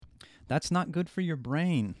That's not good for your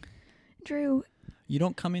brain. Drew, You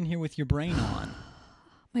don't come in here with your brain on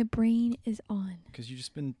my brain is on. because you've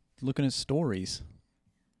just been looking at stories.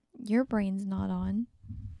 Your brain's not on.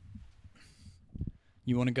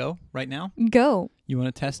 You want to go right now? Go. You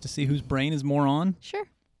want to test to see whose brain is more on? Sure.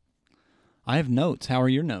 I have notes. How are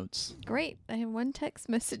your notes? Great. I have one text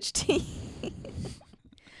message to you.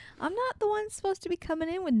 I'm not the one supposed to be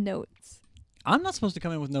coming in with notes. I'm not supposed to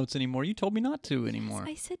come in with notes anymore. You told me not to anymore. Yes,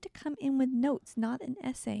 I said to come in with notes, not an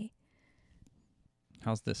essay.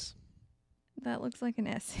 How's this? That looks like an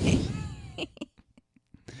essay.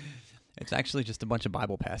 It's actually just a bunch of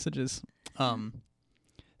Bible passages.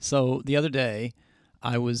 So the other day,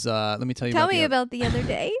 I was. Let me tell you. Tell me about the other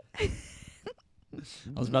day. I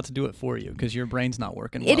was about to do it for you because your brain's not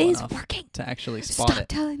working well It is enough working. to actually spot Stop it.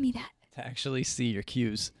 telling me that. To actually see your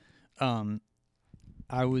cues.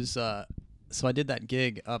 I was. So I did that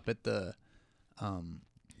gig up at the,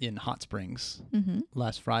 in Hot Springs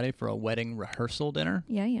last Friday for a wedding rehearsal dinner.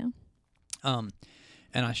 Yeah. And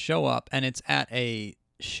I show up and it's at a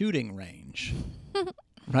shooting range,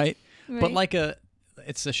 right? But like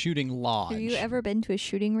it's a shooting lodge. Have you ever been to a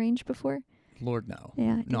shooting range before? Lord, no.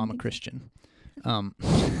 Yeah. I No, I'm a didn't Christian.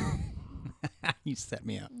 You set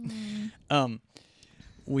me up.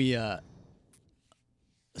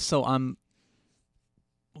 So I'm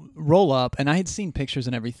roll up, and I had seen pictures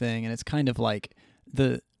and everything, and it's kind of like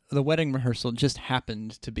the wedding rehearsal just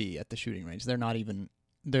happened to be at the shooting range. They're not even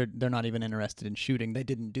interested in shooting. They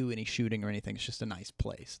didn't do any shooting or anything. It's just a nice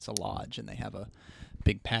place. It's a lodge, and they have a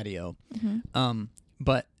big patio.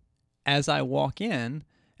 But as I walk in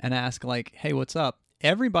and ask, like, hey, what's up?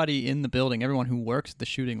 Everybody in the building, everyone who works at the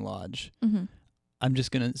shooting lodge, I'm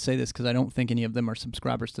just going to say this because I don't think any of them are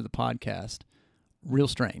subscribers to the podcast. Real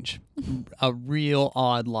strange. A real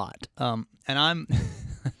odd lot. And I'm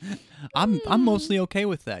I'm mostly okay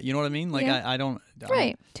with that. You know what I mean? Like, Yeah. I don't...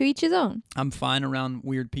 Right. To each his own. I'm fine around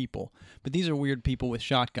weird people. But these are weird people with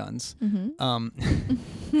shotguns.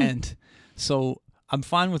 And so I'm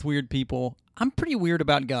fine with weird people. I'm pretty weird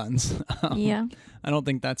about guns. Yeah. I don't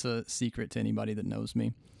think that's a secret to anybody that knows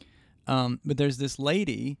me. But there's this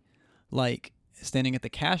lady, like, standing at the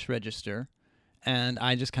cash register, and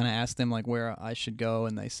I just kind of asked them, like, where I should go,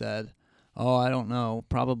 and they said, oh, I don't know,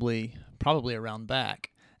 probably around back.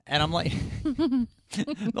 And I'm like,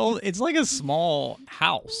 it's like a small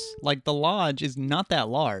house. Like, the lodge is not that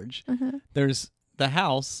large. There's the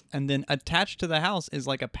house, and then attached to the house is,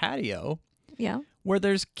 like, a patio. Yeah. Where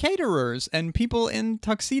there's caterers and people in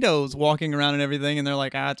tuxedos walking around and everything, and they're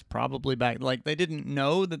like, it's probably back. Like, they didn't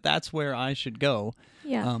know that that's where I should go.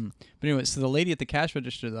 Yeah. But anyway, so the lady at the cash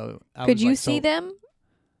register, though, Could you see them?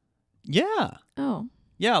 Yeah. Oh.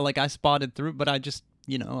 Yeah, like, I spotted through, but I just,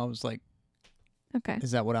 I was like, Okay.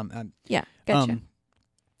 is that what I'm Yeah. Gotcha.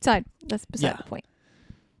 That's beside the point.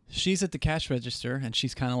 She's at the cash register, and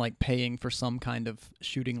she's kind of like paying for some kind of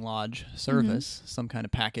shooting lodge service, some kind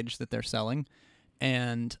of package that they're selling.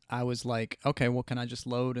 And I was like, okay, well, can I just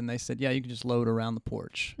load? And they said, yeah, you can just load around the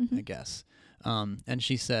porch, I guess. And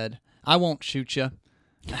she said, I won't shoot you.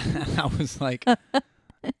 I was like,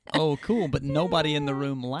 oh, cool. But nobody in the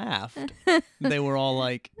room laughed. They were all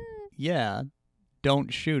like, yeah,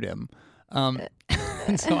 don't shoot him.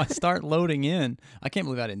 And so I start loading in. I can't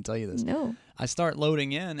believe I didn't tell you this. No. I start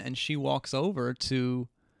loading in, and she walks over to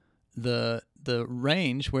the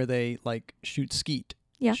range where they, like, shoot skeet.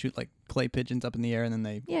 Yeah. Shoot, like, clay pigeons up in the air, and then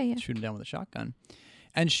they Yeah. shoot them down with a shotgun.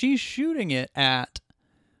 And she's shooting it at,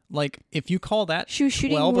 like, if you call that She was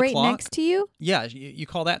shooting 12 right o'clock, next to you? yeah, you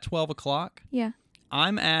call that 12 o'clock, Yeah.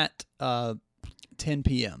 I'm at 10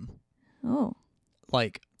 p.m., Oh.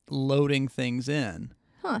 like, loading things in.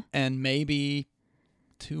 Huh. And maybe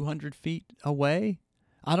 200 feet away.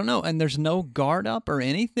 I don't know. And there's no guard up or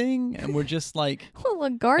anything. And we're just like... Well,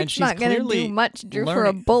 a guard's she's not going to clearly do much, Drew, for a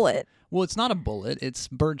learning. bullet. Well, it's not a bullet. It's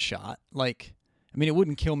birdshot. Like, I mean, it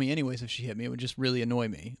wouldn't kill me anyways if she hit me. It would just really annoy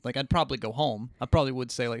me. Like, I'd probably go home. I probably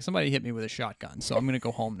would say, like, somebody hit me with a shotgun, so I'm going to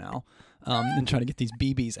go home now and try to get these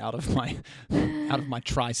BBs out of my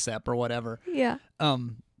tricep or whatever. Yeah.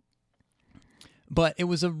 But it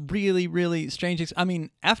was a really, really strange... I mean,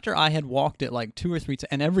 after I had walked it like 2 or 3 times,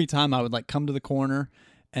 and every time I would, like, come to the corner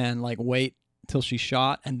and, like, wait till she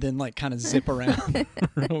shot and then, like, kind of zip around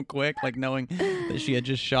real quick, like, knowing that she had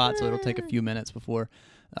just shot, so it'll take a few minutes before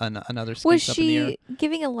another Was skeet's up in the air. she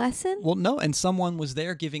giving a lesson? Well, no, and someone was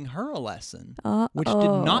there giving her a lesson, Uh-oh. which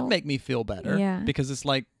did not make me feel better. Yeah. Because it's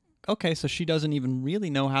like, okay, so she doesn't even really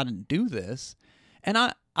know how to do this. And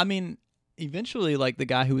I mean... Eventually, like, the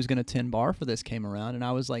guy who was going to tend bar for this came around, and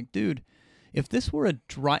I was like, dude, if this were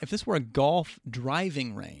a golf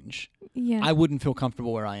driving range, Yeah. I wouldn't feel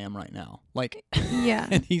comfortable where I am right now. Like, Yeah.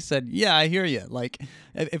 and he said, yeah, I hear you. Like,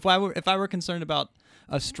 if I were concerned about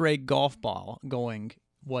a stray golf ball going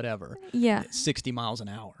whatever, Yeah. 60 miles an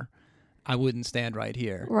hour, I wouldn't stand right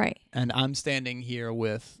here. Right. And I'm standing here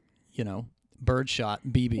with, birdshot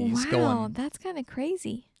BBs Wow, going that's kind of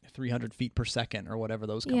crazy. 300 feet per second or whatever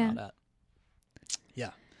those come Yeah. out at.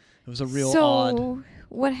 Yeah. It was a real So odd.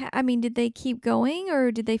 what? Did they keep going,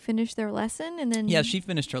 or did they finish their lesson and then? Yeah, she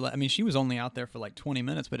finished her. She was only out there for like 20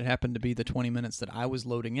 minutes, but it happened to be the 20 minutes that I was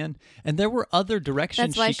loading in, and there were other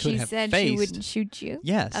directions That's why she could she have said faced. she wouldn't shoot you.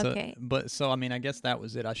 Yeah. So, Okay. I guess that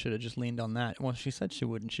was it. I should have just leaned on that. Well, she said she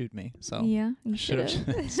wouldn't shoot me, so Yeah, you I should should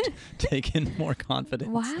have have. just taken more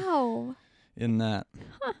confidence Wow, in that.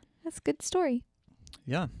 that's a good story.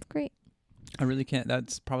 Yeah, That's great. I really can't.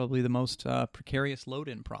 That's probably the most precarious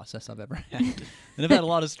load-in process I've ever had, and I've had a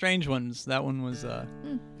lot of strange ones. That one was that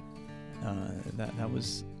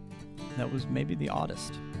was maybe the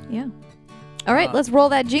oddest. Yeah. All right, let's roll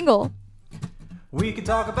that jingle. We can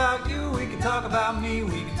talk about you, we can talk about me,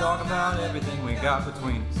 we can talk about everything we got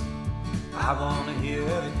between us. I want to hear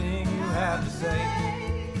everything you have to say.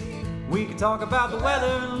 We can talk about the weather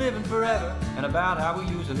and living forever, and about how we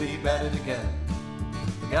usually better together.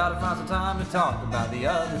 We gotta find some time to talk about the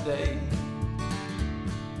other day.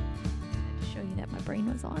 To show you that my brain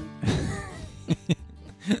was on.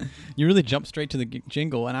 You really jumped straight to the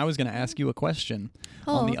jingle, and I was going to ask you a question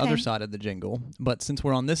on the other side of the jingle. But since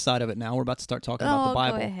we're on this side of it now, we're about to start talking about the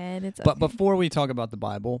Bible. Go ahead. It's But okay. before we talk about the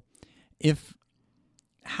Bible,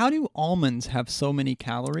 how do almonds have so many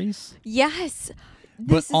calories? Yes.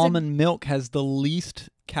 But almond milk has the least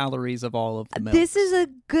calories of all of the milk. This is a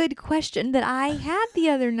good question that I had the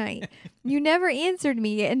other night. You never answered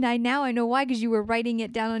me, and I know why, because you were writing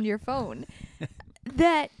it down on your phone.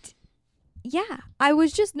 I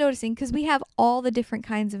was just noticing, because we have all the different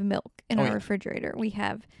kinds of milk in our refrigerator. We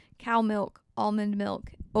have cow milk, almond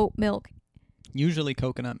milk, oat milk. Usually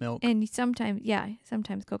coconut milk. And sometimes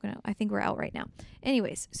coconut. I think we're out right now.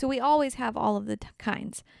 Anyways, so we always have all of the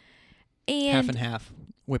kinds. And half and half.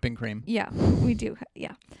 Whipping cream. Yeah, we do.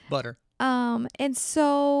 Yeah. Butter. And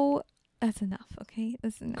so that's enough, okay?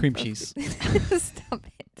 That's enough. Cream cheese. Stop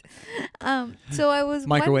it. So I was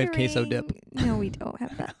microwave queso dip. No, we don't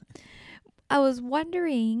have that. I was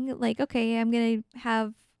wondering, like, okay, I'm gonna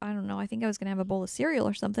have, I don't know, I think I was gonna have a bowl of cereal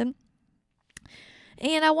or something.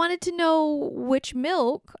 And I wanted to know which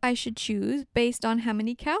milk I should choose based on how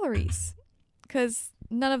many calories. Because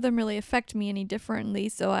none of them really affect me any differently,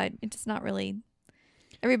 so it's not really...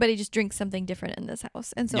 Everybody just drinks something different in this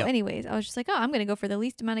house. And so anyways, I was just like, I'm going to go for the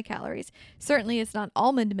least amount of calories. Certainly it's not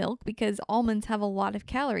almond milk, because almonds have a lot of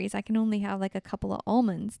calories. I can only have like a couple of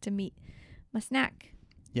almonds to meet my snack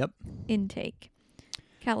intake.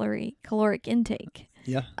 Caloric intake.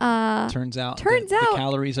 Yeah. Turns out the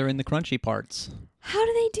calories are in the crunchy parts. How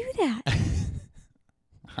do they do that?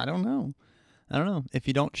 I don't know. If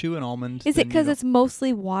you don't chew an almond... Is it because it's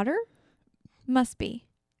mostly water? Must be.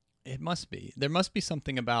 It must be. There must be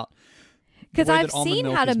something about... Because I've seen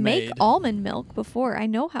how to make almond milk before. I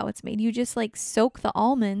know how it's made. You just like soak the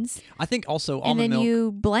almonds. I think also almond milk. And then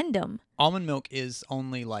you blend them. Almond milk is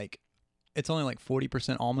only like... It's only like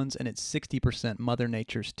 40% almonds, and it's 60% Mother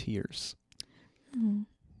Nature's tears. Mm.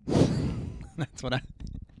 That's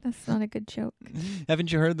not a good joke.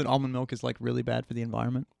 Haven't you heard that almond milk is like really bad for the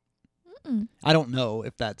environment? Mm-mm. I don't know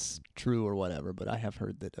if that's true or whatever, but I have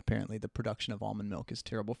heard that apparently the production of almond milk is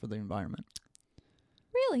terrible for the environment.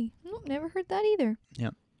 Really? Nope, never heard that either.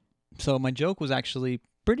 Yeah. So my joke was actually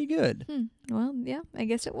pretty good. Well, yeah, I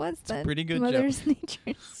guess it was then. Pretty good Mother's joke.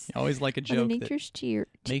 Nature's. I always like a joke Mother Nature's tears.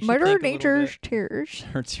 Mother Nature's tears.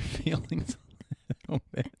 Hurts your feelings a little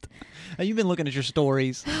bit. You've been looking at your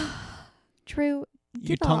stories. True.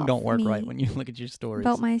 Your tongue don't work right when you look at your stories.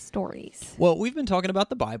 About my stories. Well, we've been talking about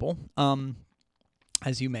the Bible.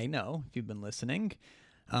 As you may know, if you've been listening.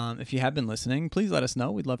 If you have been listening, please let us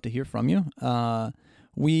know. We'd love to hear from you.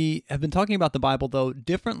 We have been talking about the Bible, though,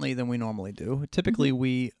 differently than we normally do. Typically,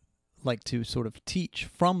 we like to sort of teach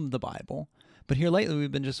from the Bible. But here lately,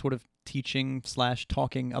 we've been just sort of teaching /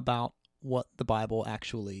 talking about what the Bible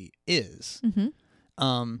actually is.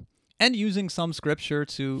 Mm-hmm. And using some scripture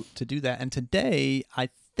to do that. And today, I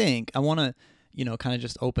think I want to, kind of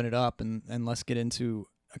just open it up and let's get into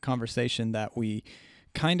a conversation that we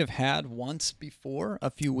kind of had once before a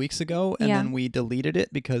few weeks ago, and then we deleted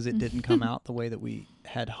it because it didn't come out the way that we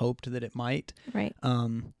had hoped that it might. Right.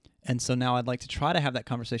 And so now I'd like to try to have that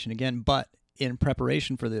conversation again. But in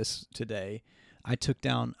preparation for this today, I took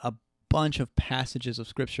down a bunch of passages of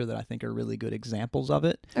Scripture that I think are really good examples of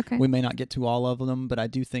it. Okay. We may not get to all of them, but I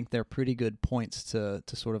do think they're pretty good points to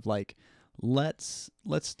sort of like, let's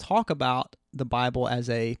talk about the Bible as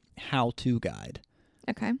a how-to guide,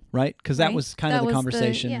 Okay. right? Because that Right. was kind That of the was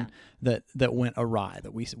conversation yeah. that went awry.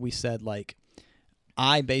 That we said, like,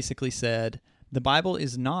 I basically said the Bible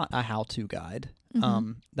is not a how-to guide.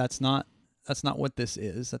 Mhm. That's not what this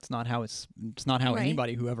is. That's not how it's not how Right.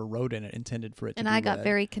 anybody who ever wrote in it intended for it to And be I got read.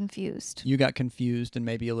 very confused. You got confused and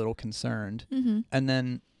maybe a little concerned. Mm-hmm. And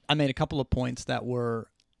then I made a couple of points that were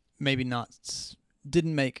maybe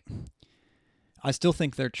didn't make. I still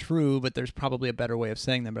think they're true, but there's probably a better way of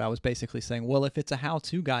saying them. But I was basically saying, well, if it's a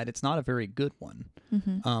how-to guide, it's not a very good one.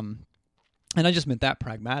 Mm-hmm. And I just meant that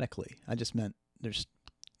pragmatically. I just meant there's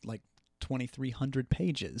like 2,300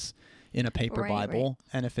 pages in a paper Right, Bible,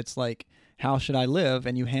 and if it's like, how should I live,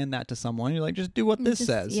 and you hand that to someone, you're like, just do what this Just-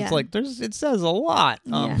 says. yeah. It's like it says a lot.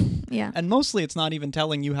 Yeah. And mostly it's not even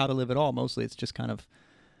telling you how to live at all. Mostly it's just kind of,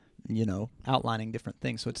 outlining different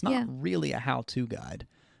things. So it's not Yeah. really a how-to guide.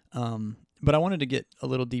 But I wanted to get a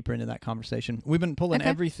little deeper into that conversation. We've been pulling Okay.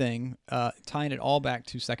 everything, tying it all back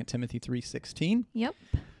to 2 Timothy 3:16. Yep.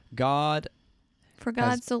 God For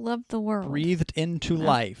God so loved the world. breathed into No.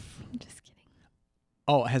 life. I'm just kidding.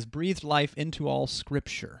 Oh, has breathed life into all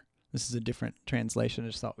Scripture. This is a different translation. I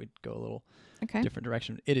just thought we'd go a little Okay. different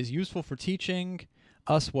direction. It is useful for teaching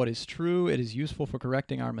us what is true. It is useful for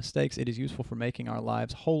correcting our mistakes. It is useful for making our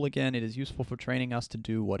lives whole again. It is useful for training us to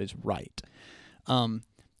do what is right.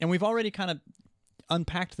 And we've already kind of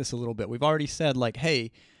unpacked this a little bit. We've already said, like,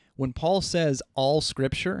 hey, when Paul says all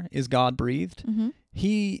Scripture is God-breathed, Mm-hmm.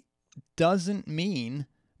 he doesn't mean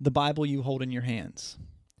the Bible you hold in your hands.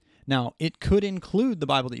 Now, it could include the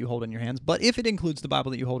Bible that you hold in your hands, but if it includes the Bible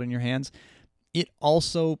that you hold in your hands, it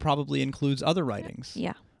also probably includes other writings.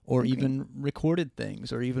 Yeah. Or Agreed. even recorded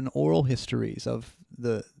things, or even oral histories of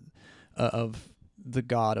the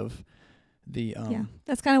God of the Yeah.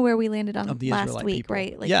 That's kind of where we landed on of the last Israelite week, people.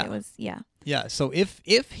 right? Like Yeah. it was, yeah. Yeah. So if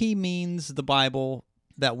he means the Bible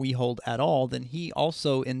that we hold at all, then he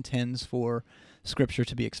also intends for Scripture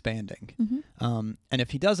to be expanding. Mm-hmm. And if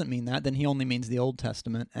he doesn't mean that, then he only means the Old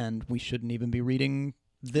Testament, and we shouldn't even be reading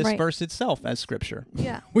this Right. verse itself as Scripture.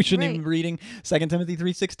 Yeah. We shouldn't Right. even be reading 2 Timothy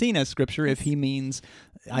 3:16 as Scripture if he means,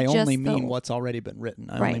 I Just only the mean Old. what's already been written.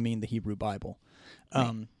 I Right. only mean the Hebrew Bible.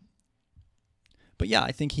 Right. But yeah,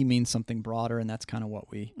 I think he means something broader, and that's kind of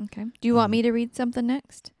what we... Okay. Do you want me to read something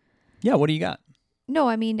next? Yeah, what do you got? No,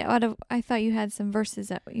 I mean, I thought you had some verses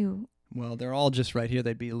that you. Well, they're all just right here.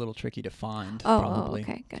 They'd be a little tricky to find, Oh, probably.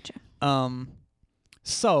 okay. Gotcha.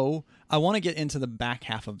 So I want to get into the back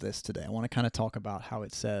half of this today. I want to kind of talk about how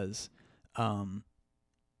it says,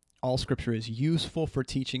 all Scripture is useful for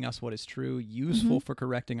teaching us what is true, useful for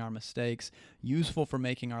correcting our mistakes, useful for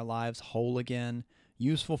making our lives whole again,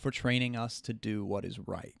 useful for training us to do what is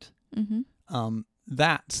right. Mm-hmm.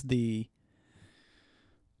 That's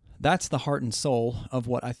the heart and soul of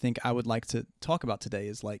what I think I would like to talk about today.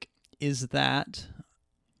 Is that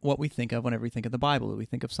what we think of whenever we think of the Bible? Do we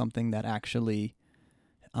think of something that actually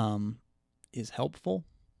is helpful,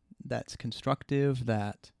 that's constructive,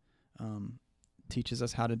 that teaches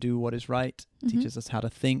us how to do what is right, teaches us how to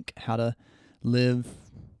think, how to live?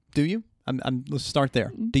 Do you? Let's start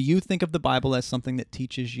there. Do you think of the Bible as something that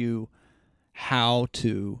teaches you how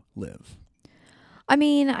to live? I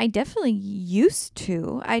mean, I definitely used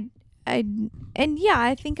to. I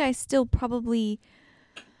think I still probably.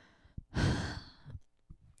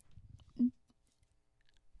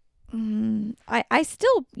 I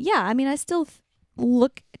still, yeah. I mean, I still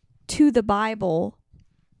look to the Bible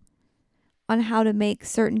on how to make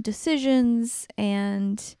certain decisions,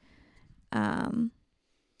 and I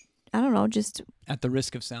don't know, just At the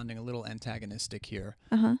risk of sounding a little antagonistic here,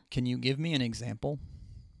 can you give me an example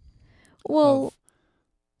well, of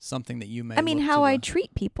something that you may I mean, look how to I the-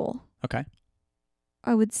 treat people, Okay.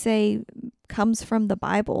 I would say, comes from the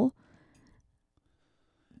Bible.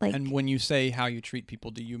 Like, And when you say how you treat people,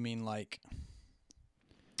 do you mean like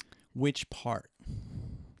which part?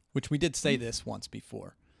 Which we did say this once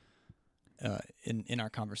before in our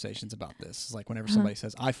conversations about this. It's like whenever somebody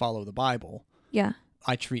says, I follow the Bible, yeah,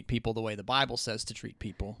 I treat people the way the Bible says to treat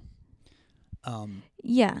people.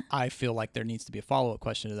 yeah. I feel like there needs to be a follow-up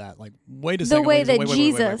question to that. Like, wait a The second. way wait, that wait,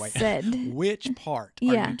 Jesus wait. said. Which part are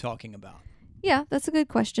Yeah. you talking about? Yeah, that's a good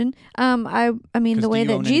question. I mean, 'Cause the way do you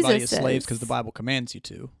that own anybody Jesus as slaves says. because the Bible commands you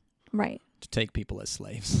to take people as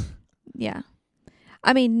slaves? Yeah.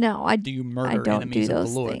 I mean, no, I Do you murder don't enemies do of the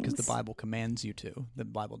those Lord because the things. Bible commands you to? The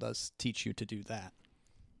Bible does teach you to do that.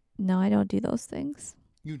 no, I don't do those things.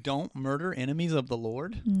 You don't murder enemies of the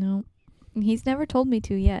Lord? No. He's never told me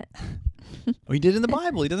to yet. Oh, he did in the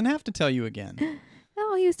Bible. He doesn't have to tell you again.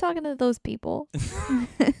 No, he was talking to those people.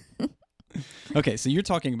 Okay, so you're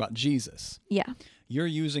talking about Jesus. Yeah. You're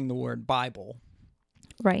using the word Bible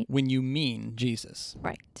Right. when you mean Jesus.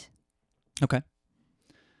 Right. Okay.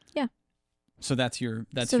 Yeah. So that's your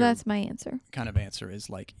that's my answer. kind of answer is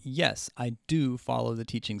like, yes, I do follow the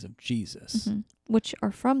teachings of Jesus, Mhm. Which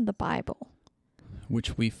are from the Bible.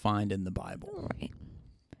 which we find in the Bible. Right.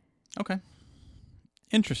 Okay.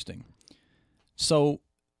 Interesting. So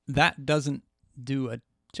that doesn't do a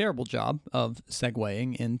terrible job of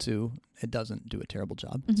segueing into. It doesn't do a terrible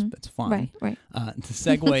job. Mhm. It's fine. Right. To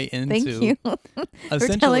segue into Thank you for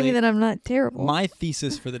essentially telling me that I'm not terrible. my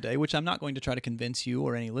thesis for the day, which I'm not going to try to convince you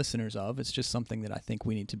or any listeners of. It's just something that I think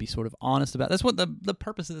we need to be sort of honest about. That's what the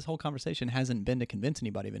purpose of this whole conversation hasn't been to convince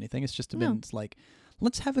anybody of anything. It's just been it's like,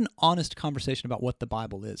 let's have an honest conversation about what the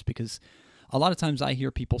Bible is, because a lot of times I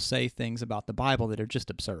hear people say things about the Bible that are just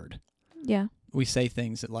absurd. Yeah. We say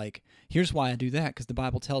things that like, here's why I do that, because the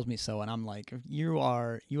Bible tells me so. And I'm like, you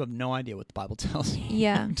have no idea what the Bible tells you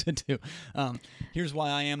Yeah. to do. Here's why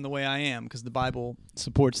I am the way I am, because the Bible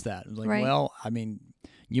supports that. It's like, Right. well, I mean,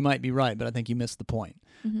 you might be right, but I think you missed the point.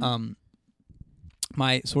 Mhm.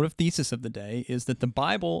 My sort of thesis of the day is that the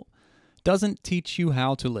Bible doesn't teach you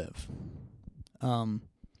how to live.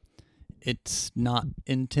 It's not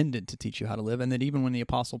intended to teach you how to live, and that even when the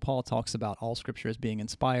Apostle Paul talks about all Scripture as being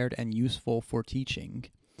inspired and useful for teaching,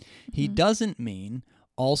 he Mhm. doesn't mean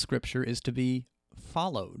all Scripture is to be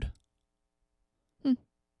followed. Hmm.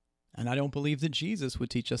 And I don't believe that Jesus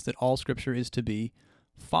would teach us that all Scripture is to be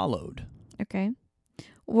followed. Okay.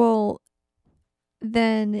 Well,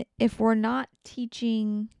 then if we're not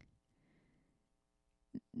teaching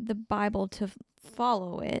the Bible to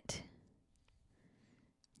follow it,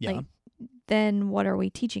 Yeah, Like- then what are we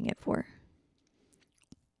teaching it for?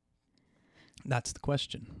 that's the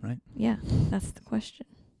question, right? Yeah, that's the question.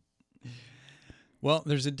 Well,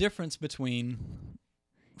 there's a difference between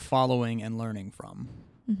following and learning from.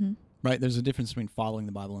 Mm-hmm. Right, there's a difference between following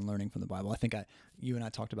the Bible and learning from the Bible. I think you and I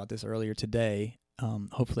talked about this earlier today.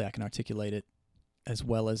 Hopefully I can articulate it as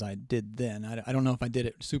well as I did then. I don't know if I did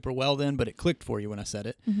it super well then, but it clicked for you when I said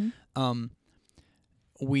it. Mm-hmm.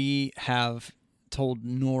 We have told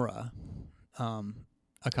Nora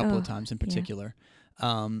a couple of times in yeah. particular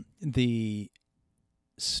the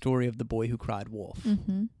story of the boy who cried wolf,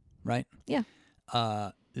 Mm-hmm. right? Yeah.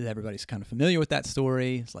 Everybody's kind of familiar with that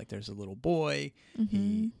story. It's like there's a little boy. Mm-hmm.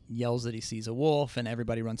 He yells that he sees a wolf, and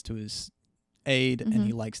everybody runs to his aid, Mhm. and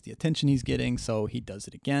he likes the attention he's getting, so he does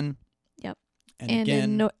it again. Yep. And And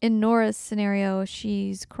again. in Nora's scenario,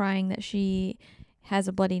 she's crying that she has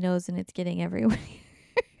a bloody nose and it's getting everywhere.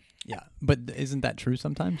 Yeah, but isn't that true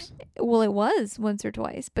sometimes? Well, it was once or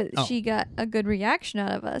twice, but Oh. she got a good reaction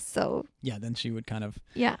out of us. So Yeah, then she would kind of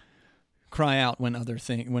yeah, cry out when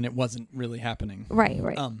when it wasn't really happening. right.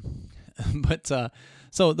 But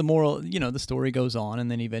so the moral, the story goes on,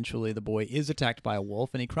 and then eventually the boy is attacked by a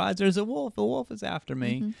wolf, and he cries, "There's a wolf! The wolf is after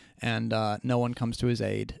me!" Mhm. And no one comes to his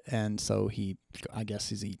aid, and so I guess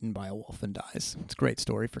he's eaten by a wolf and dies. It's a great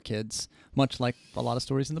story for kids, much like a lot of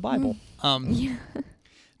stories in the Bible. Yeah.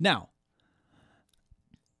 Now,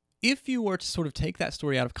 if you were to sort of take that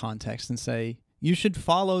story out of context and say, you should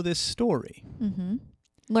follow this story, Mm-hmm.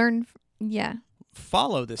 Learn. Yeah.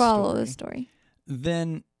 follow this Follow story, the story.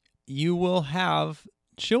 then you will have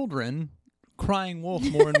children crying wolf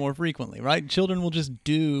more and more frequently, right? Children will just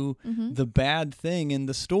do Mm-hmm. the bad thing in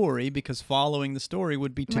the story because following the story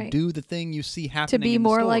would be to Right. do the thing you see To happening be in the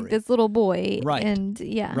more story. like this little boy. Right. And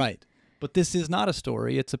yeah. Right. But this is not a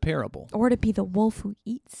story, it's a parable. Or to be the wolf who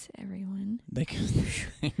eats everyone. They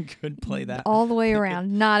could play that. All the way They could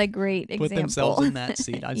around. Not a great Put example. themselves in that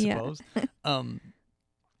seat, I Yeah. suppose.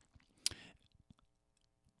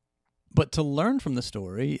 But to learn from the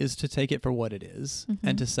story is to take it for what it is Mhm.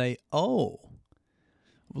 and to say, oh,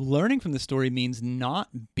 learning from the story means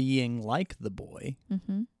not being like the boy.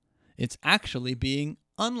 Mm-hmm. It's actually being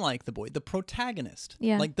unlike the boy, the protagonist,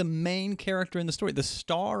 Yeah. like the main character in the story, the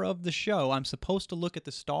star of the show. I'm supposed to look at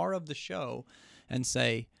the star of the show and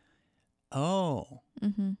say, oh,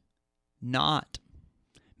 Mm-hmm.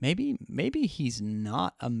 maybe he's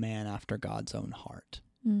not a man after God's own heart,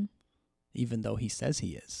 Mm. even though he says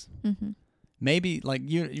he is. Mm-hmm. Maybe, like,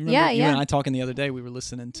 you remember Yeah, you yeah. and I talking the other day, we were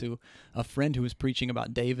listening to a friend who was preaching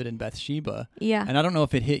about David and Bathsheba. Yeah. And I don't know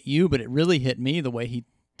if it hit you, but it really hit me the way he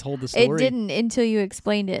told the story. It didn't until you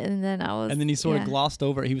explained it, and then I was. And then he sort yeah. of glossed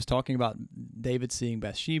over it. He was talking about David seeing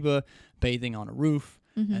Bathsheba bathing on a roof,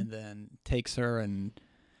 Mhm. and then takes her and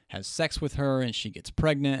has sex with her, and she gets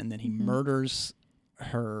pregnant, and then he Mhm. murders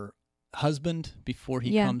her husband before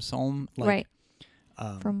he Yeah. comes home, like, right.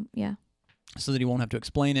 um, Yeah. so that he won't have to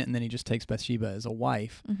explain it, and then he just takes Bathsheba as a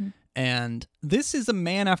wife. Mm-hmm. And this is a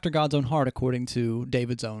man after God's own heart, according to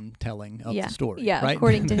David's own telling of Yeah. the story. Yeah. right?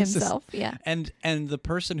 According to This is- himself. Yeah. And the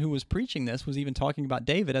person who was preaching this was even talking about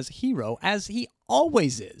David as a hero, as he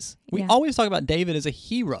always is. We Yeah. always talk about David as a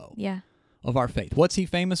hero Yeah. of our faith. What's he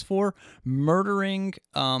famous for? Murdering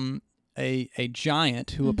a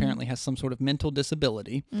giant who Mhm. apparently has some sort of mental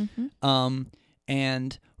disability, Mm-hmm.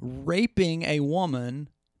 and raping a woman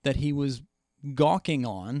that he was gawking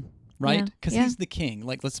on, right? Yeah. Because Yeah. he's the king.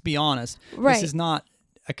 Like, let's be honest. Right. This is not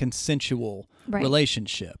a consensual Right.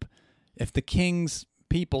 relationship. If the king's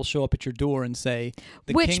people show up at your door and say,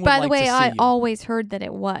 the Which, king would by the like way, to see I you. always heard that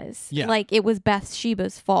it was. Yeah. Like, it was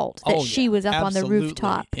Bathsheba's fault that Oh, she yeah, was up on the absolutely,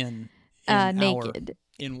 rooftop in naked.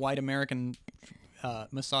 in white American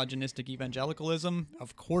misogynistic evangelicalism.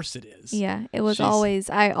 Of course it is. Yeah. It was She's-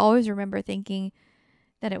 I always remember thinking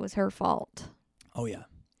that it was her fault. Oh yeah.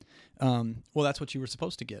 Well, that's what you were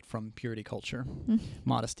supposed to get from purity culture,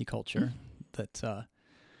 modesty culture.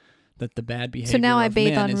 That the bad behavior now I of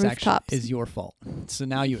bathe men on is rooftops. is your fault. So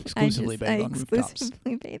now you exclusively bathe on rooftops.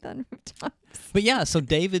 exclusively bathe on rooftops. But yeah, so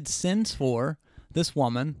David sends for this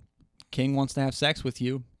woman. King wants to have sex with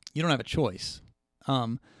you. You don't have a choice.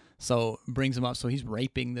 So brings him up. So he's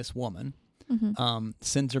raping this woman. Mm-hmm.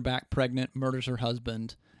 Sends her back pregnant, murders her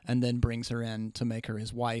husband, and then brings her in to make her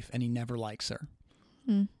his wife. And he never likes her.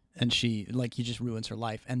 Mm. And he just ruins her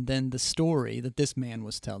life. And then the story that this man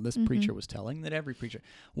was telling, this preacher was telling, that every preacher,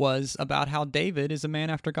 was about how David is a man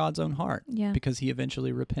after God's own heart. Yeah. Because he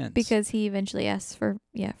eventually repents. Because he eventually asks for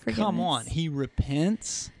forgiveness. Come on. He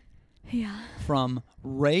repents Yeah. from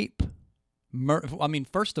rape.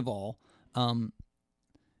 First of all,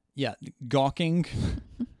 gawking,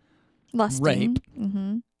 Lusting. Rape.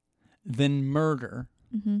 Mm-hmm. then murder,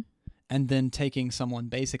 Mm-hmm. and then taking someone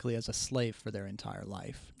basically as a slave for their entire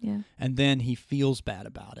life. Yeah. And then he feels bad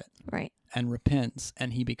about it Right. and repents,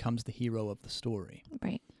 and he becomes the hero of the story.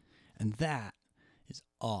 Right. And that is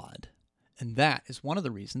odd. And that is one of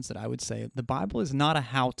the reasons that I would say the Bible is not a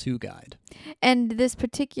how-to guide. And this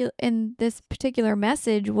particular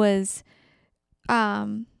message was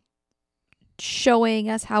showing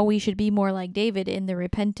us how we should be more like David in the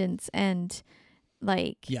repentance and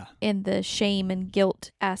Yeah. in the shame and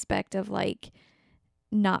guilt aspect of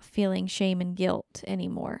not feeling shame and guilt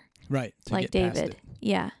anymore. Right. To Like get past David. it.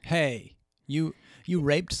 Yeah. Hey, you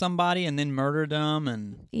raped somebody and then murdered them,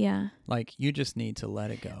 and Yeah. you just need to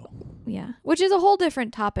let it go. Yeah. Which is a whole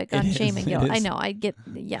different topic on It shame is, and guilt. it I is. know. I get.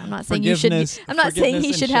 Yeah. I'm not saying you should. Forgiveness- I'm not saying he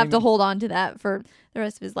forgiveness should and have to shame. hold on to that for the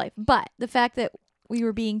rest of his life. But the fact that we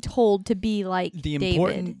were being told to be like The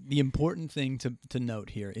David. important thing to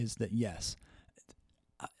note here is that yes,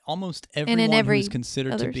 almost in everyone every who's considered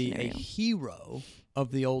to other be scenario. a hero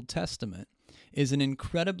of the Old Testament is an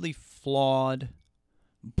incredibly flawed,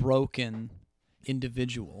 broken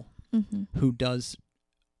individual Mm-hmm. who does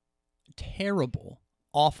terrible,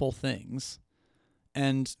 awful things,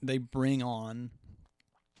 and they bring on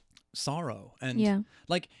sorrow. And Yeah.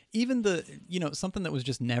 even something that was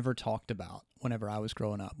just never talked about whenever I was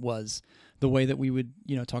growing up was the way that we would,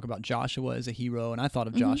 talk about Joshua as a hero. And I thought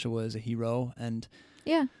of Joshua as a hero, and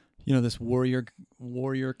Yeah. this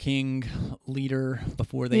warrior king leader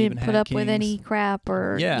before they They even didn't put had up with kings. any crap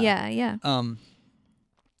or Yeah. yeah.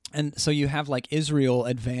 And so you have Israel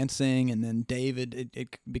advancing, and then David,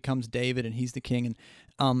 it becomes David, and he's the king.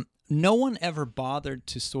 And no one ever bothered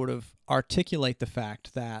to sort of articulate the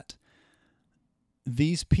fact that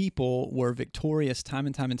these people were victorious time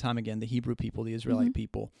and time and time again, the Hebrew people, the Israelite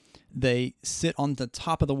people. They sit on the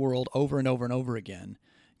top of the world over and over and over again.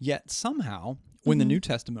 Yet somehow, when the New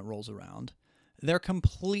Testament rolls around, they're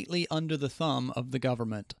completely under the thumb of the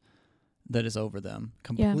government that is over them,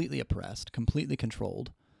 completely oppressed, completely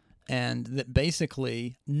controlled. And that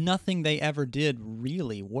basically nothing they ever did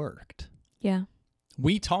really worked. Yeah.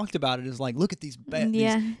 We talked about it as look at these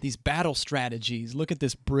these battle strategies. Look at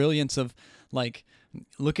this brilliance of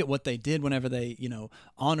look at what they did whenever they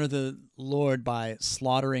honor the Lord by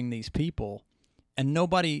slaughtering these people, and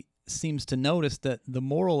nobody seems to notice that the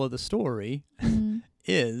moral of the story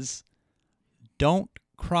is don't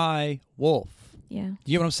cry wolf. Yeah.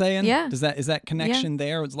 Do you know what I'm saying? Yeah. Is that connection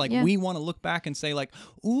there? It's we want to look back and say ooh,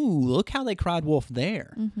 look how they cried wolf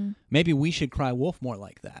there. Mm-hmm. Maybe we should cry wolf more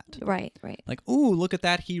like that. Right. Ooh, look at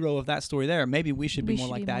that hero of that story there. Maybe we should be We more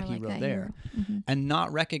should like be that more like hero that there. hero. Mhm. And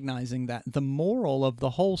not recognizing that the moral of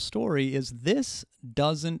the whole story is this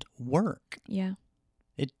doesn't work. Yeah.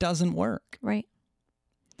 It doesn't work. Right.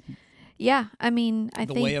 Yeah. I mean, I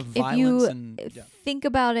The think way of if violence you and- yeah. think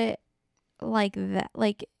about it like that,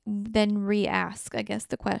 like then re-ask, I guess,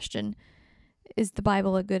 the question, is the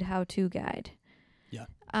Bible a good how-to guide? Yeah.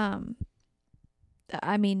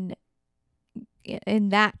 I mean, in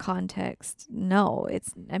that context, no.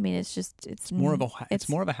 It's more of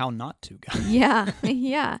a how not to guide. Yeah,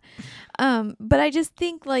 yeah. But I just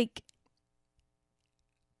think, like,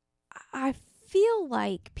 I feel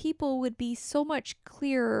like people would be so much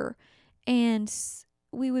clearer, and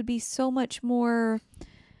we would be so much more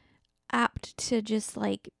apt to just,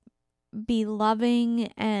 like, be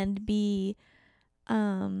loving and be,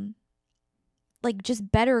 like,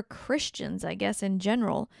 just better Christians, I guess, in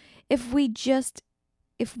general, if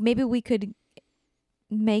maybe we could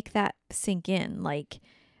make that sink in. Like,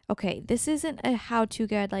 okay, this isn't a how-to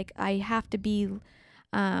guide. Like, I have to be,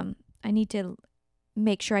 I need to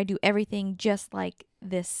make sure I do everything just like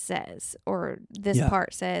this says, or this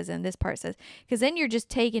part says, and this part says. Because then you're just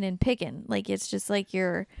taking and picking. Like, it's just like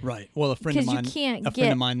you're... Right. Well, a friend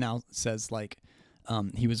of mine now says, like,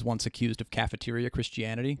 he was once accused of cafeteria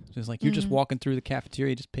Christianity. So it's like, you're just walking through the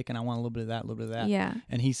cafeteria, just picking, I want a little bit of that, a little bit of that. Yeah.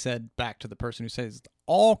 And he said back to the person who says,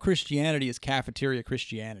 all Christianity is cafeteria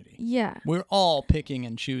Christianity. Yeah. We're all picking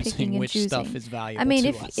and choosing which stuff is valuable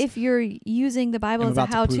to us. If you're using the Bible as a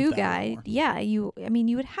how-to guide, you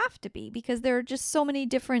would have to be, because there are just so many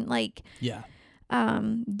different, like... Yeah.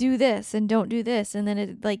 Do this and don't do this, and then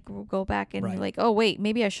it, like, will go back and like, oh wait,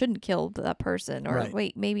 maybe I shouldn't kill that person, or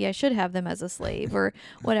wait, maybe I should have them as a slave, or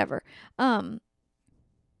whatever.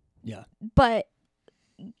 Yeah. But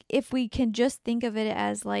if we can just think of it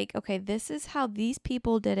as, like, okay, this is how these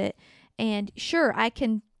people did it, and sure,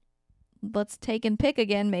 let's take and pick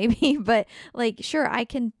again, maybe, but, like, sure, I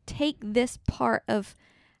can take this part of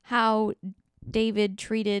how David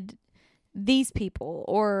treated these people,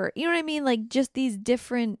 or, you know what I mean? Like, just these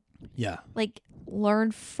different, like,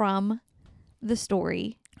 learn from the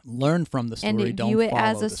story. Learn from the story, and don't view it follow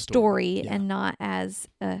as a the story, Yeah. and not as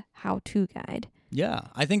a how-to guide. Yeah,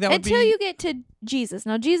 I think that would Until you get to Jesus.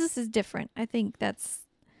 Now, Jesus is different. I think that's...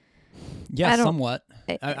 Yeah, somewhat.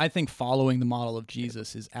 I think following the model of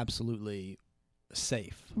Jesus is absolutely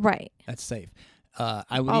safe. Right. That's safe.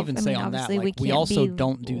 I would even say on that, like, we also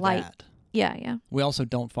don't do that. Yeah, yeah. We also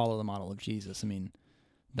don't follow the model of Jesus. I mean,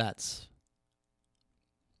 that's...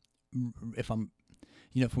 If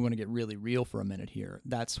we want to get really real for a minute here,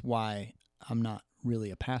 that's why I'm not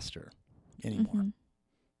really a pastor anymore. Mm-hmm.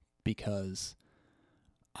 Because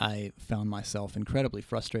I found myself incredibly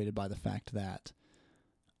frustrated by the fact that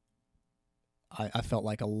I felt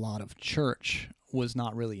like a lot of church was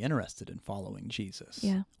not really interested in following Jesus.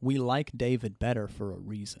 Yeah. We like David better for a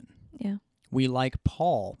reason. Yeah. We like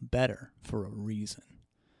Paul better for a reason.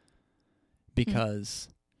 Because,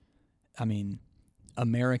 I mean,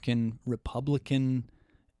 American Republican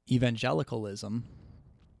evangelicalism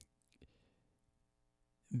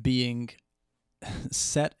being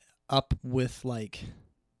set up with, like,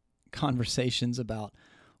 conversations about,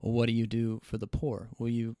 well, what do you do for the poor? Will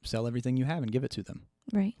you sell everything you have and give it to them?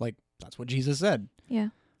 Right. Like, that's what Jesus said. Yeah.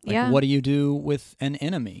 Like, yeah. What do you do with an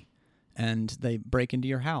enemy? And they break into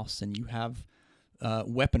your house and you have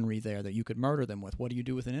weaponry there that you could murder them with. What do you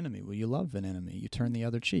do with an enemy? Well, you love an enemy. You turn the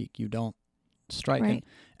other cheek. You don't strike. Right.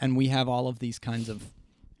 And we have all of these kinds of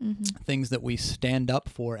things that we stand up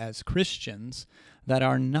for as Christians that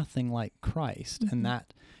are nothing like Christ. And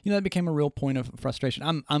that, that became a real point of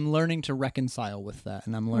frustration. I'm learning to reconcile with that,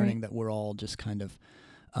 and I'm learning that we're all just kind of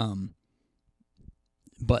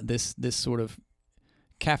but this sort of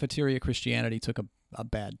cafeteria Christianity took a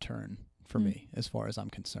bad turn for me, as far as I'm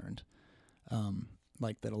concerned.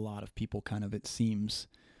 Like, that a lot of people kind of, it seems,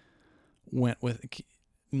 went with,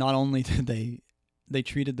 not only did they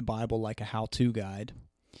treated the Bible like a how-to guide,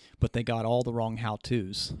 but they got all the wrong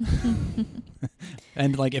how-tos.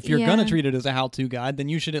 And, like, if you're going to treat it as a how-to guide, then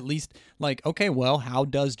you should at least, like, okay, well, how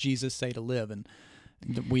does Jesus say to live? And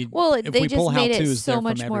they just made it so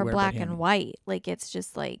much more black and white. Like, it's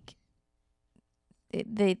just like,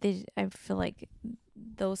 I feel like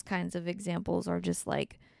those kinds of examples are just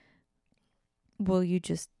like, well, you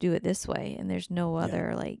just do it this way, and there's no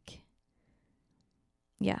other, like,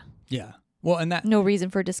 yeah. Well, and that, no reason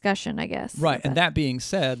for discussion, I guess. Right. And that being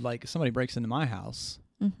said, like, if somebody breaks into my house,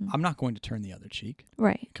 I'm not going to turn the other cheek.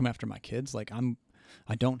 Right. Come after my kids. Like,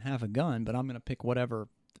 I don't have a gun, but I'm going to pick whatever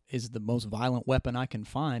is the most violent weapon I can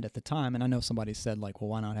find at the time. And I know somebody said, like, well,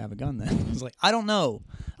 why not have a gun then? I was like, I don't know.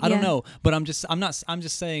 I don't know. But I'm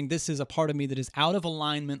just saying this is a part of me that is out of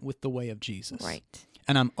alignment with the way of Jesus. Right.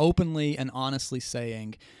 And I'm openly and honestly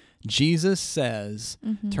saying, Jesus says,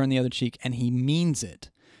 turn the other cheek, and he means it.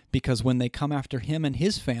 Because when they come after him and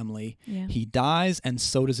his family, he dies, and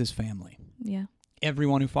so does his family. Yeah.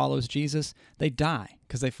 everyone who follows Jesus, they die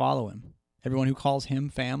because they follow him. Everyone who calls him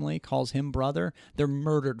family, calls him brother, they're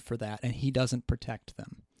murdered for that, and he doesn't protect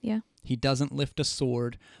them. Yeah. He doesn't lift a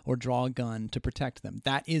sword or draw a gun to protect them.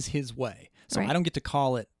 That is his way. So Right. I don't get to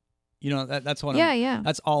call it, that's what Yeah.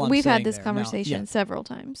 that's all I'm We've saying had this there. conversation Now, several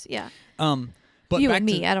times. Yeah. but You back and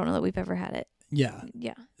me, to, I don't know that we've ever had it. yeah,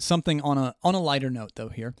 Yeah. something on a lighter note though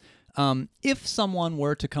here. If someone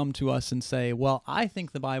were to come to us and say, "Well, I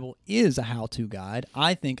think the Bible is a how-to guide.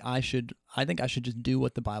 I think I should just do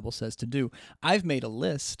what the Bible says to do." I've made a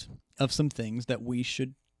list of some things that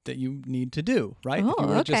you need to do, right? Oh, if you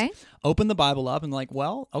were to okay. just open the Bible up and like,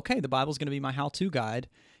 well, okay, the Bible's going to be my how-to guide.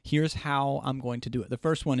 Here's how I'm going to do it. The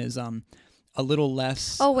first one is a little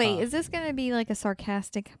less. Oh, wait. Is this going to be like a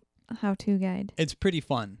sarcastic how-to guide? It's pretty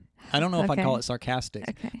fun. I don't know if I'd Okay. call it sarcastic,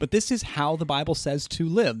 Okay. but this is how the Bible says to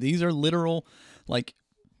live. These are literal,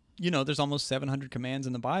 there's almost 700 commands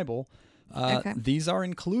in the Bible. Okay. These are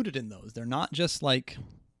included in those. They're not just like,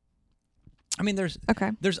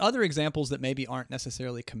 Okay. there's other examples that maybe aren't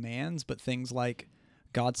necessarily commands, but things like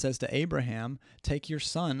God says to Abraham, "Take your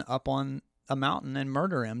son up on a mountain and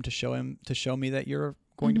murder him to show me that you're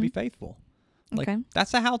going to be faithful." Like, Okay.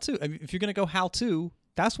 that's a how-to. I mean, if you're going to go how-to,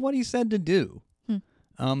 that's what he said to do.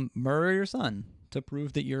 Murder your son to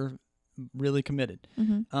prove that you're really committed.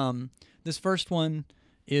 Mm-hmm. This first one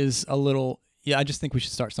is a little, I just think we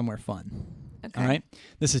should start somewhere fun. Okay. All right.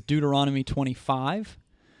 This is Deuteronomy 25.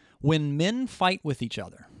 When men fight with each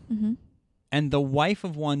other, Mm-hmm. and the wife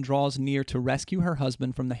of one draws near to rescue her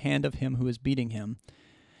husband from the hand of him who is beating him,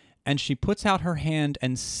 and she puts out her hand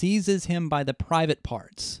and seizes him by the private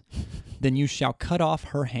parts, then you shall cut off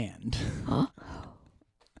her hand.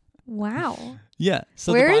 Wow. Yeah.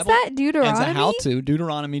 So Where the is Bible, that? Deuteronomy? As a how-to,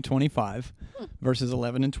 Deuteronomy 25, verses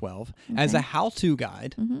 11 and 12. As a Okay. how-to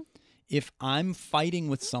guide, Mm-hmm. if I'm fighting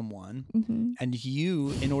with someone Mm-hmm. and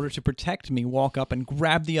you, in order to protect me, walk up and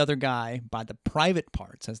grab the other guy by the private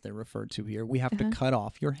parts, as they're referred to here, we have to cut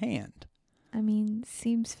off your hand. I mean,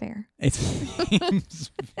 seems fair. It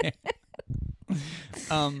seems fair.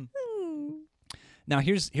 Now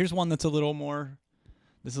here's one that's a little more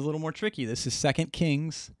tricky. This is 2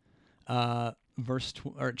 Kings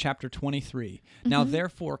chapter 23. Now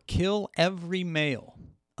therefore kill every male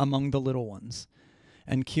among the little ones,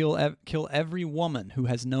 and kill every woman who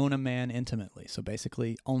has known a man intimately. So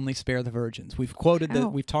basically only spare the virgins. We've quoted that,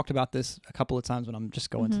 we've talked about this a couple of times when I'm just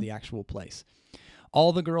going to the actual place.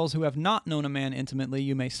 All the girls who have not known a man intimately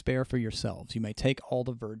you may spare for yourselves. You may take all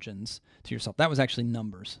the virgins to yourself. That was actually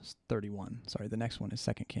Numbers 31. Sorry, the next one is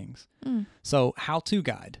 2 Kings. So how-to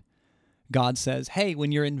guide. God says, hey,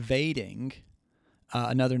 when you're invading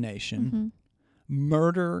another nation,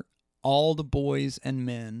 murder all the boys and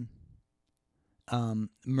men,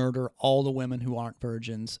 murder all the women who aren't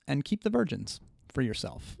virgins, and keep the virgins for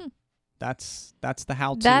yourself. That's the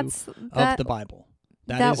how-to of the Bible.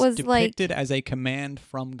 That is depicted as a command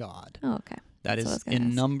from God. Oh, okay. That That's what I is was gonna in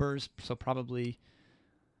ask. Numbers, so probably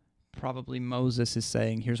Moses is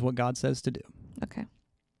saying, here's what God says to do. Okay.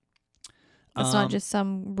 It's not just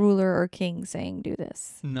some ruler or king saying do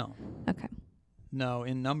this. No. Okay. No,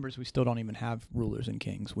 in Numbers, we still don't even have rulers and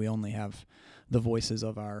kings. We only have the voices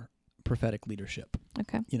of our prophetic leadership.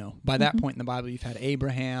 Okay. By that point in the Bible, you've had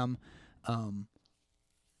Abraham, and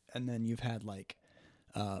then you've had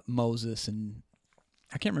Moses, and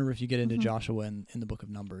I can't remember if you get into Joshua in the book of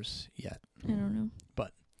Numbers yet. I don't know.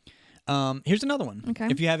 But here's another one. Okay.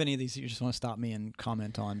 If you have any of these you just want to stop me and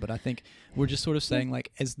comment on, but I think we're just sort of saying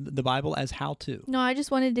as the Bible as how to. No, I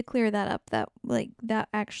just wanted to clear that up. That that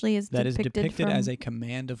actually is That depicted is depicted from... as a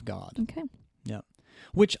command of God. Okay. Yeah.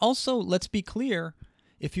 Which also, let's be clear,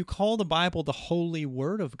 if you call the Bible the holy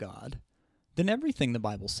word of God, then everything the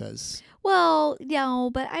Bible says. Well, no,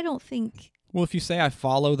 but I don't think... Well, if you say I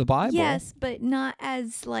follow the Bible. Yes, but not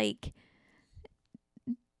as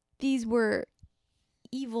these were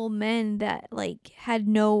evil men that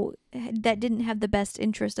that didn't have the best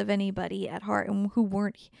interest of anybody at heart and who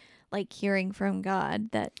weren't hearing from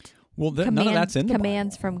God. That Well, none of that's in the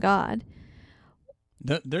commands Bible. from God.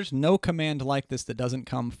 There's no command like this that doesn't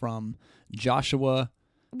come from Joshua.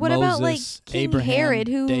 What Moses, about King Abraham, Herod?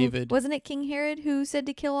 Who David. wasn't it? King Herod who said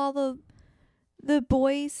to kill all the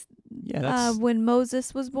boys Yeah, that's. when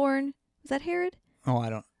Moses was born. Was that Herod? I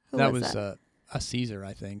don't. Who That was was that? a Caesar,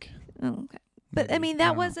 I think. Oh, okay. But I Maybe. mean, I that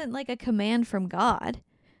don't know. wasn't a command from God.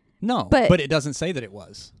 No, but- but it doesn't say that it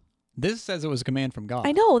was. This says it was a command from God.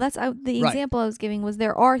 I know that's the Right. example I was giving was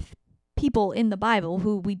there are people in the Bible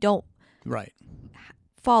who we don't Right.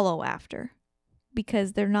 follow after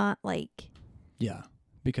because they're not Yeah,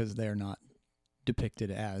 because they're not depicted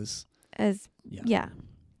as. as Yeah. yeah.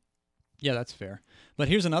 Yeah, that's fair. But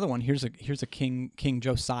here's another one. Here's a King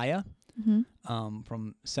Josiah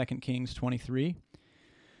from 2 Kings 23.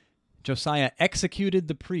 Josiah executed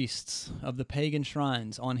the priests of the pagan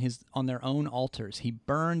shrines on their own altars. He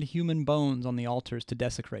burned human bones on the altars to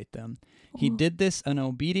desecrate them. He did this in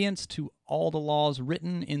obedience to all the laws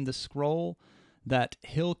written in the scroll that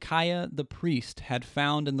Hilkiah the priest had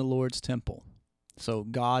found in the Lord's temple. So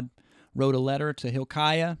God wrote a letter to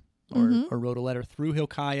Hilkiah, or wrote a letter through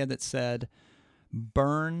Hilkiah that said,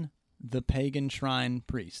 burn the pagan shrine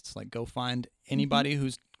priests. Like, go find anybody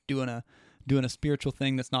who's doing a spiritual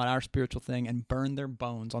thing that's not our spiritual thing, and burn their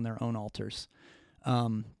bones on their own altars.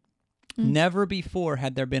 Never before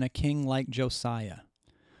had there been a king like Josiah,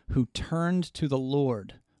 who turned to the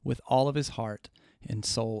Lord with all of his heart and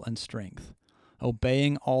soul and strength,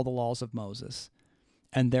 obeying all the laws of Moses.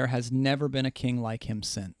 And there has never been a king like him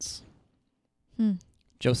since.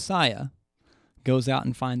 Josiah goes out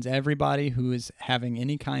and finds everybody who is having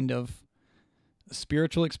any kind of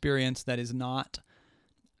spiritual experience that is not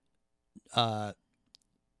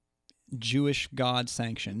Jewish God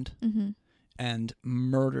sanctioned, and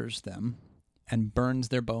murders them and burns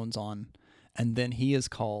their bones on, and then he is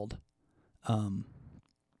called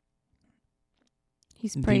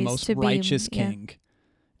He's the praised most to righteous be, king,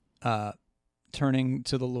 turning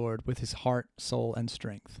to the Lord with his heart, soul, and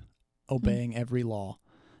strength, obeying every law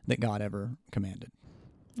that God ever commanded.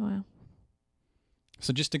 Wow.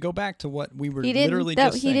 So just to go back to what we were He literally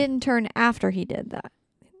just saying. He didn't turn after he did that.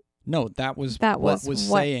 No, that was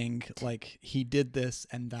saying, like, he did this,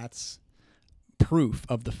 and that's proof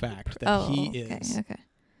of the fact that he is. Okay.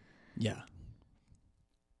 Yeah.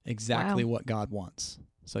 Exactly what God wants.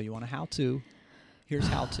 So you want a how-to? Here's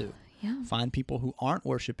how-to. Yeah. Find people who aren't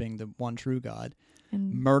worshiping the one true God,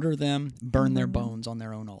 And murder them, burn their bones on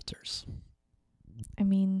their own altars. I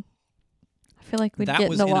mean, I feel like we'd That get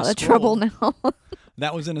was in a in a lot of trouble scroll. now.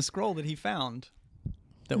 That was in a scroll that he found.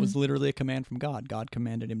 That was literally a command from God. God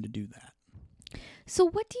commanded him to do that. So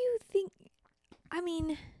what do you think? I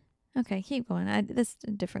mean, okay, keep going. That's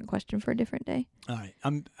a different question for a different day. All right.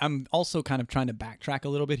 I'm also kind of trying to backtrack a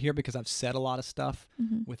little bit here because I've said a lot of stuff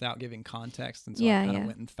without giving context, and so I kind of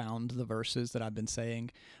went and found the verses that I've been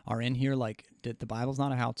saying are in here. Like, the Bible's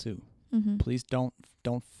not a how-to. Please don't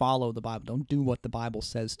follow the Bible. Don't do what the Bible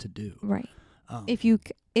says to do. Right. If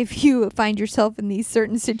you find yourself in these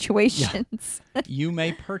certain situations, you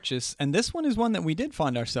may purchase, and this one is one that we did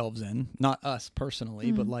find ourselves in, not us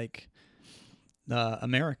personally, but like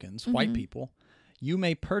Americans, white people. You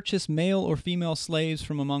may purchase male or female slaves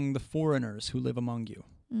from among the foreigners who live among you.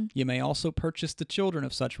 You may also purchase the children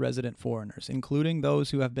of such resident foreigners, including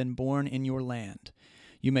those who have been born in your land.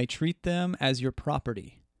 You may treat them as your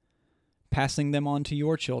property, passing them on to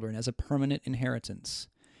your children as a permanent inheritance.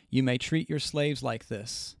 You may treat your slaves like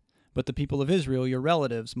this, but the people of Israel, your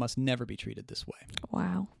relatives, must never be treated this way.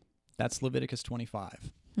 wow. That's Leviticus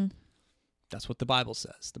 25. That's what the Bible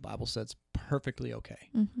says. The Bible says perfectly okay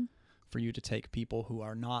for you to take people who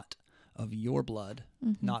are not of your blood,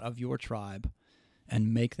 not of your tribe,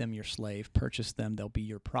 and make them your slave, purchase them, they'll be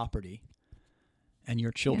your property, and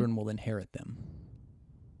your children will inherit them.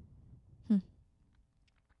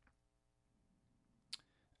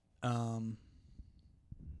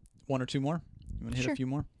 One or two more? You want to hit a few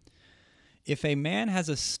more? If a man has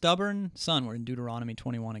a stubborn son, we're in Deuteronomy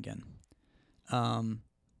 21 again,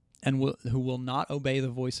 who will not obey the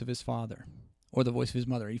voice of his father or the voice of his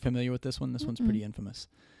mother. Are you familiar with this one? This one's pretty infamous.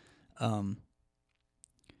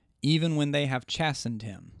 Even when they have chastened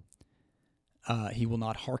him, he will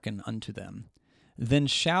not hearken unto them. Then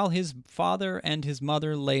shall his father and his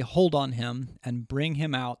mother lay hold on him and bring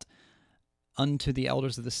him out unto the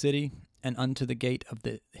elders of the city and unto the gate of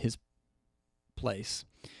his place.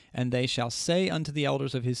 And they shall say unto the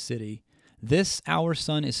elders of his city, This our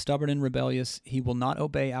son is stubborn and rebellious. He will not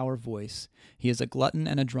obey our voice. He is a glutton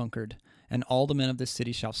and a drunkard. And all the men of this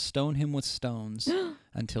city shall stone him with stones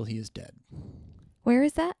until he is dead. Where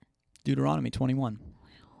is that? Deuteronomy 21.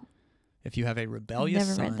 If you have a rebellious I've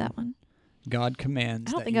never son, read that one. God commands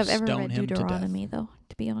I don't that think you I've ever stone read him Deuteronomy, to death. though,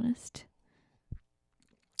 to be honest.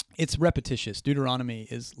 It's repetitious. Deuteronomy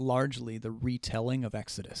is largely the retelling of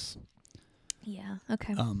Exodus. Yeah.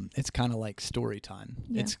 Okay. It's kind of like story time.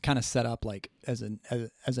 Yeah. It's kind of set up like as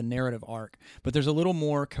a narrative arc, but there's a little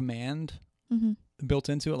more command built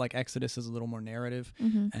into it. Like Exodus is a little more narrative,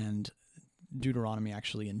 and Deuteronomy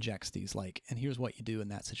actually injects these like, and here's what you do in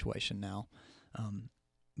that situation now.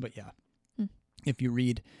 But yeah, if you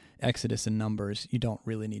read Exodus and Numbers, you don't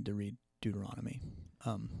really need to read Deuteronomy.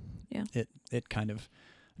 It kind of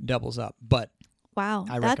doubles up, but wow,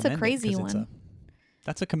 I that's a recommend it crazy 'cause one.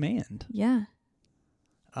 that's a command. Yeah.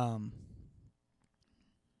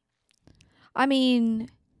 I mean,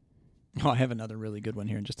 Oh, I have another really good one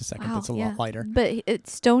here in just a second. wow, That's a lot lighter. But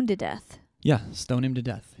it's stoned to death. Yeah, stone him to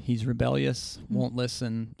death. He's rebellious, won't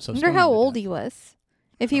listen. So I wonder stone how him to old death. he was.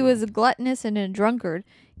 If he was a gluttonous and a drunkard,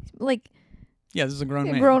 like Yeah, this is a grown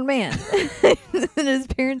a man. grown man, and his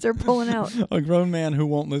parents are pulling out. A grown man who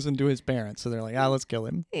won't listen to his parents. So they're like, let's kill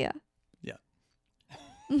him. Yeah. Yeah.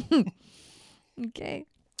 Okay.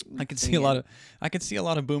 I could see a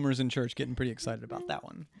lot of boomers in church getting pretty excited about that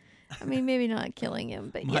one. I mean, maybe not killing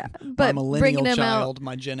him, but My but millennial bringing him child,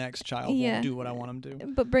 my Gen X child Yeah. won't do what I want him to.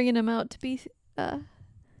 but bringing him out to be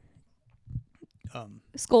Um,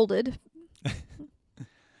 scolded.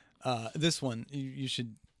 this one you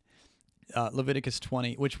should Leviticus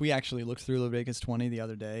 20, which we actually looked through Leviticus 20 the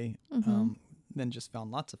other day. Mhm. Then just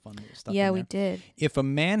found lots of fun little stuff. Yeah, in we there. did. If a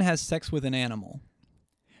man has sex with an animal,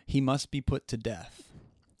 he must be put to death.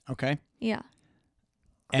 Okay? Yeah.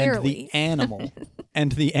 And Clearly.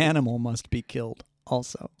 the animal must be killed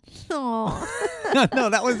also. Aw. No,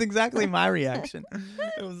 that was exactly my reaction.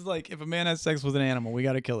 It was like, if a man has sex with an animal, we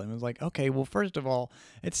got to kill him. It was like, okay, well, first of all,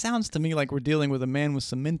 it sounds to me like we're dealing with a man with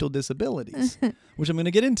some mental disabilities, which I'm going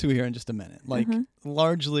to get into here in just a minute. Like,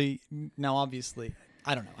 largely, now, obviously,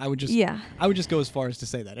 I don't know. I would just go as far as to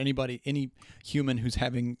say that any human who's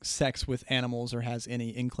having sex with animals or has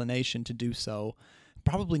any inclination to do so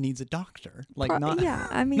probably needs a doctor. Like, yeah,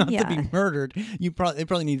 I mean, not yeah. to be murdered. They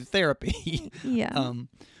probably need therapy. Yeah.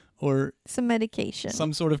 Or some medication.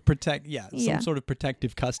 some sort of some sort of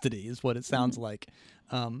protective custody is what it sounds like.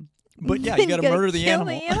 But yeah, you got to murder the kill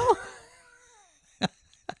animal.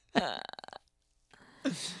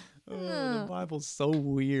 The Bible's so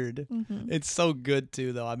weird. It's so good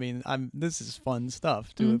too, though. I mean, this is fun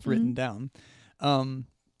stuff to have written down.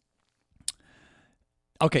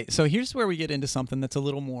 Okay, so here's where we get into something that's a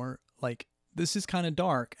little more like, this is kind of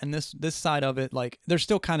dark, and this side of it, like, they're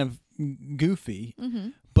still kind of goofy,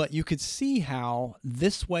 but you could see how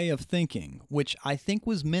this way of thinking, which I think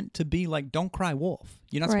was meant to be like, don't cry wolf.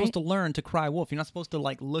 You're not supposed to learn to cry wolf. You're not supposed to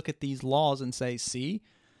like look at these laws and say, see,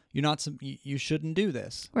 you shouldn't do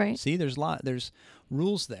this. Right. See, there's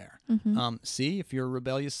rules there. See, if you're a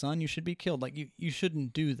rebellious son, you should be killed. Like, you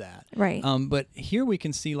shouldn't do that. Right. But here we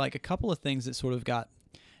can see like a couple of things that sort of got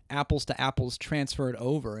apples to apples transferred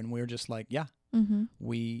over, and we're just like, yeah,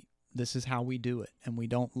 this is how we do it, and we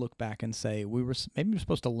don't look back and say maybe we're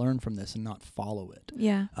supposed to learn from this and not follow it.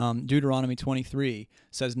 Yeah. Deuteronomy 23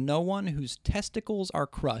 says, no one whose testicles are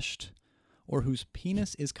crushed or whose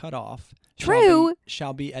penis is cut off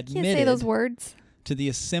shall be Can't say admitted those words. to the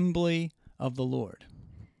assembly of the Lord.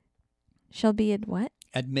 Shall be what?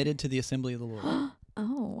 Admitted to the assembly of the Lord.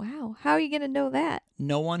 Oh, wow. How are you going to know that?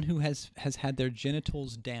 No one who has had their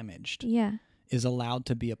genitals damaged Yeah. is allowed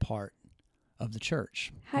to be a part of the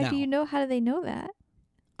church. How do they know that?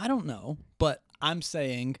 I don't know, but I'm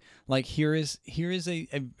saying, like, here is a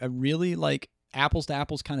really like apples to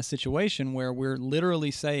apples kind of situation where we're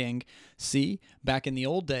literally saying, see, back in the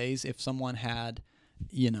old days, if someone had,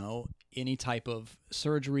 any type of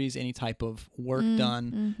surgeries, any type of work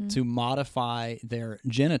done to modify their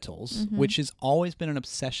genitals, which has always been an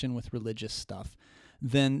obsession with religious stuff,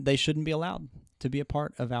 then they shouldn't be allowed to be a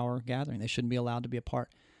part of our gathering. They shouldn't be allowed to be a part.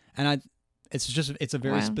 And it's a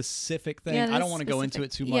very specific thing. Yeah, I don't want to go into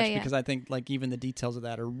it too much Yeah. because I think like even the details of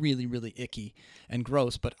that are really, really icky and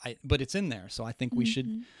gross, but it's in there. So I think we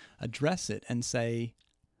should address it and say,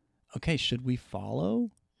 okay, should we follow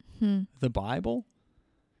the Bible?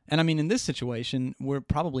 And I mean, in this situation, we're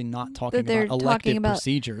probably not talking about elective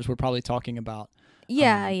procedures. We're probably talking about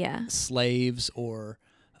slaves or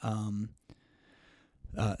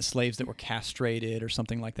slaves that were castrated or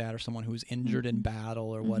something like that, or someone who was injured in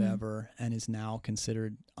battle or whatever and is now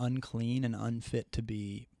considered unclean and unfit to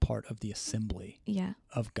be part of the assembly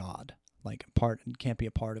of God. Like can't be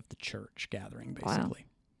a part of the church gathering, basically.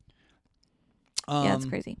 Wow. Yeah, that's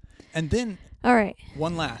crazy. And then all right,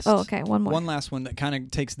 one last. Oh, okay, one more. One last one that kind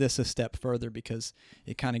of takes this a step further because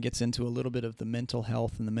it kind of gets into a little bit of the mental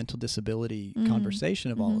health and the mental disability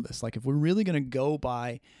conversation of all of this. Like, if we're really going to go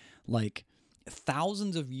by like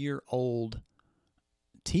thousands of year old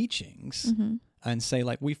teachings and say,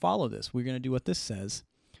 like, we follow this, we're going to do what this says.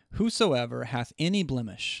 Whosoever hath any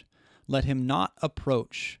blemish, let him not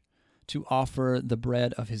approach to offer the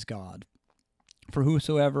bread of his God. For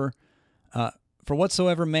whatsoever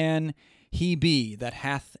man he be that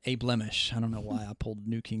hath a blemish. I don't know why I pulled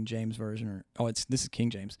New King James Version. This is King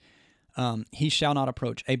James. He shall not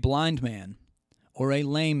approach a blind man or a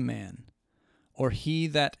lame man or he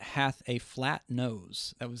that hath a flat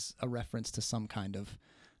nose. That was a reference to some kind of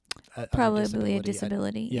probably a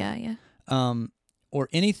disability. Yeah. Or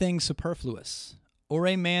anything superfluous or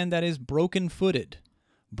a man that is broken-footed,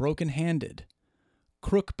 broken-handed,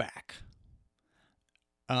 crookback.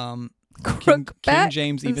 King Crookback?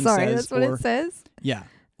 James I'm even sorry, says, that's what it says. yeah,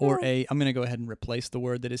 or I'm going to go ahead and replace the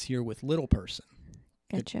word that is here with little person.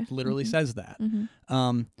 Gotcha. It literally says that.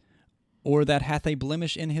 Mm-hmm. Or that hath a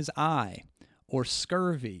blemish in his eye, or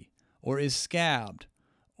scurvy, or is scabbed,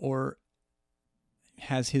 or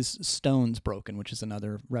has his stones broken, which is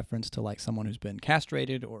another reference to like someone who's been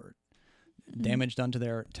castrated or damage done to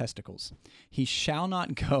their testicles. He shall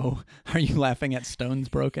not go. Are you laughing at stones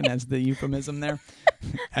broken as the euphemism there?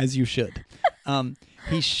 As you should.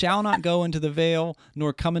 He shall not go into the veil,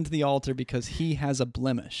 nor come into the altar, because he has a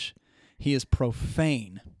blemish. He is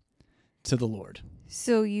profane to the Lord.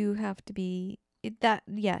 So you have to be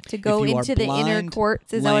to go you are into the inner blind,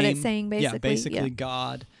 courts. Is that what it's lame, saying basically? Yeah, basically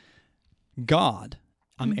God,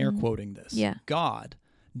 I'm air quoting this. Yeah. God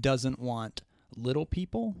doesn't want little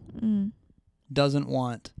people, Mm. doesn't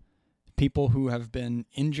want people who have been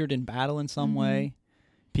injured in battle in some way,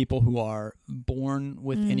 people who are born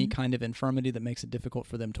with any kind of infirmity that makes it difficult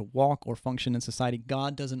for them to walk or function in society.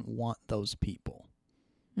 God doesn't want those people.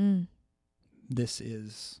 Mm. This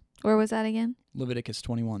is Where was that again? Leviticus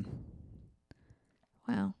 21.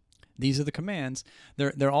 Wow. These are the commands.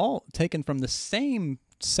 They're all taken from the same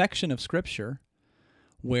section of Scripture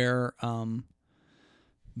where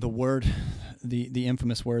the word, the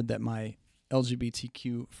infamous word that my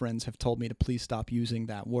LGBTQ friends have told me to please stop using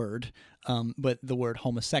that word, but the word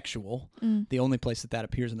homosexual, the only place that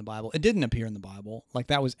appears in the Bible, it didn't appear in the Bible. Like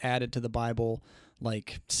that was added to the Bible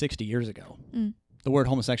like 60 years ago. The word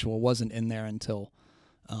homosexual wasn't in there until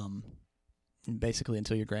basically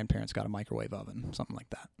until your grandparents got a microwave oven, something like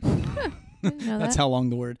that. That's how long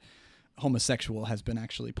the word homosexual has been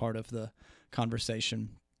actually part of the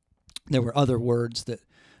conversation. There were other words that,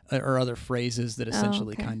 or other phrases that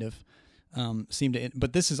essentially kind of seem to,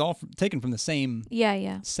 but this is all taken from the same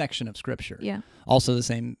section of Scripture. Yeah. Also the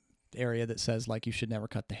same area that says like you should never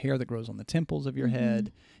cut the hair that grows on the temples of your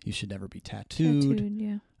head. You should never be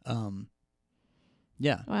tattooed.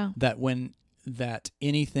 Yeah. Wow. That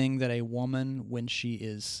anything that a woman, when she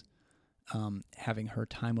is having her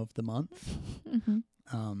time of the month,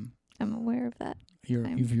 I'm aware of that.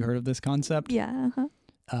 Have you heard of this concept? Yeah.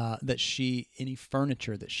 That any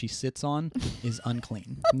furniture that she sits on is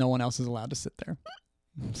unclean. No one else is allowed to sit there.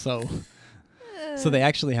 So they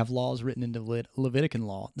actually have laws written into Levitican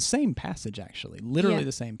law, the same passage actually, literally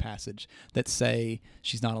the same passage, that say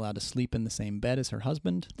she's not allowed to sleep in the same bed as her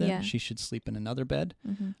husband. Then she should sleep in another bed,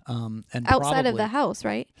 and outside of the house,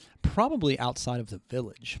 right? Probably outside of the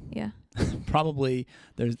village. Yeah. Probably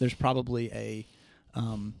there's probably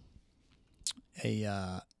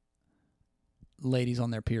a ladies on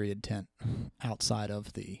their period tent outside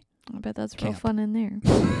of the I bet that's camp. real fun in there.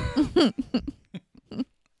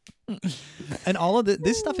 And all of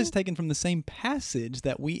this stuff is taken from the same passage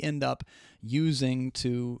that we end up using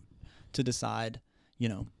to decide,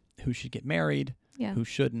 who should get married, who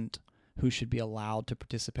shouldn't, who should be allowed to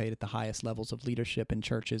participate at the highest levels of leadership in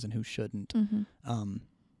churches and who shouldn't.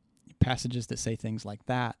 Passages that say things like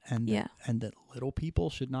that, and that little people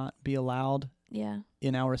should not be allowed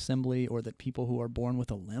in our assembly, or that people who are born with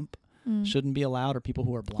a limp shouldn't be allowed, or people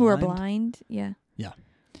who are blind. Yeah.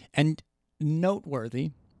 And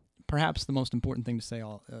noteworthy, perhaps the most important thing to say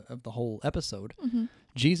of the whole episode,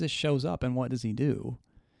 Jesus shows up, and what does he do?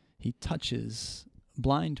 He touches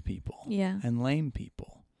blind people and lame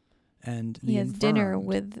people, and he has dinner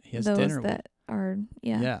with those that are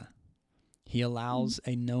He allows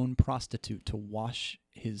a known prostitute to wash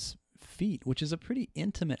his feet, which is a pretty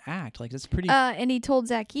intimate act. Like it's pretty. And he told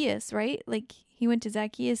Zacchaeus, right? Like he went to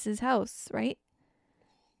Zacchaeus's house, right?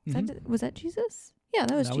 Was that Jesus? Yeah,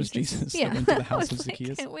 that was Jesus. Yeah, that went to the house of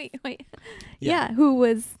Zacchaeus. Wait. Yeah, who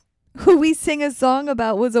we sing a song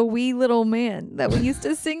about was a wee little man that we used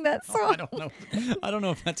to sing that song. I don't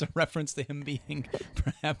know if that's a reference to him being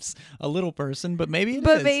perhaps a little person, but maybe it is.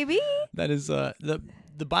 But maybe that is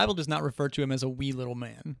the Bible does not refer to him as a wee little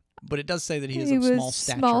man, but it does say that he is of small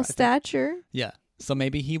stature. Small stature. Yeah. So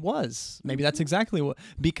maybe he was. Maybe that's exactly what,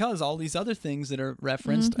 because all these other things that are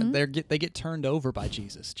referenced, they get turned over by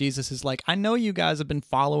Jesus. Jesus is like, I know you guys have been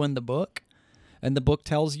following the book, and the book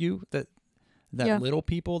tells you that little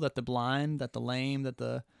people, that the blind, that the lame, that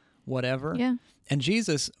the whatever. Yeah. And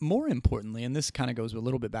Jesus, more importantly, and this kind of goes a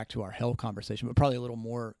little bit back to our hell conversation, but probably a little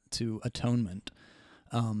more to atonement.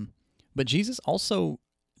 But Jesus also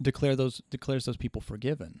declares those people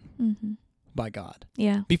forgiven by God.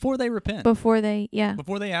 Yeah. Before they repent. Before they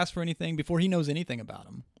ask for anything, before he knows anything about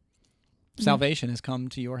them. Salvation has come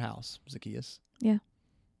to your house, Zacchaeus. Yeah.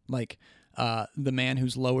 Like, the man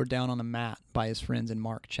who's lowered down on a mat by his friends in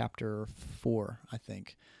Mark chapter 4, I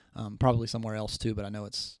think. Probably somewhere else too, but I know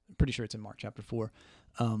pretty sure it's in Mark chapter 4.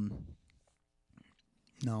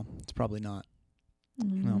 No, it's probably not. Oh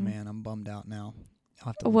man, I'm bummed out now. I'll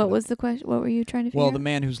have to look What it up. was the question? What were you trying to figure Well, out? the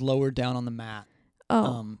man who's lowered down on the mat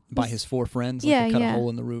by Was- his 4 friends, Yeah, they cut yeah. a hole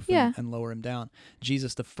in the roof Yeah. and lower him down.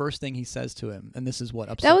 Jesus, the first thing he says to him, and this is what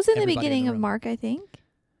upset that was in the everybody beginning of room. Mark, I think.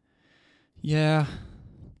 Yeah.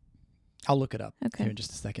 I'll look it up Okay. here in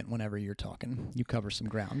just a second. Whenever you're talking, you cover some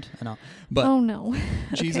ground, but Oh no.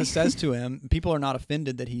 Jesus says to him, people are not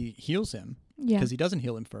offended that he heals him Yeah. because he doesn't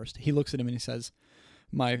heal him first. He looks at him and he says,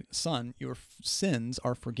 "My son, your sins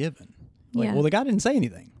are forgiven." Like, Yeah. well, the guy didn't say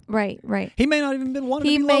anything. Right. He may not even been wanting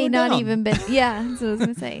He to be may lowered not down. even been. Yeah. That's what I was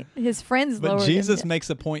gonna say. His friends But lowered Jesus him. makes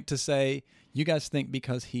a point to say, you guys think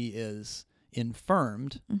because he is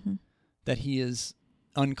infirmed Mm-hmm. that he is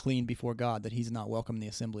unclean before God, that he's not welcome in the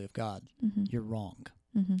assembly of God. Mm-hmm. You're wrong.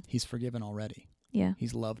 Mm-hmm. He's forgiven already. Yeah.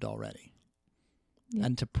 He's loved already. Yeah.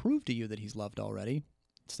 And to prove to you that he's loved already,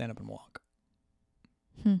 stand up and walk.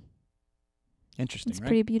 Hmm. Interesting, It's right?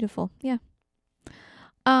 pretty beautiful. Yeah.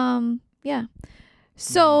 Yeah. Any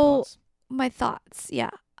So thoughts? my thoughts.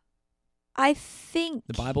 Yeah. I think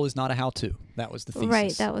The Bible is not a how-to. That was the thesis.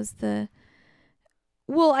 Right, that was the.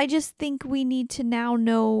 Well, I just think we need to now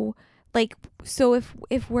know, like, so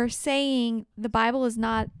if we're saying the Bible is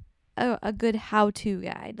not a good how-to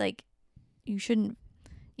guide, like, you shouldn't.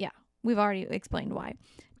 Yeah, we've already explained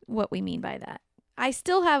what we mean by that. I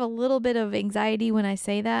still have a little bit of anxiety when I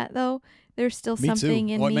say that, though. There's still Me something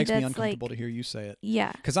too. in Well, it me makes me that's uncomfortable like, to hear you say it.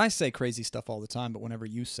 yeah, Because I say crazy stuff all the time, but whenever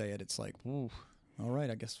you say it, it's like, ooh, all right,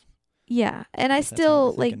 I guess. yeah, and I That's how still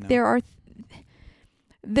we're like thinking now.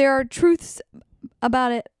 there are truths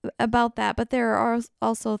about that, but there are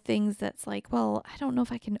also things that's like, well, I don't know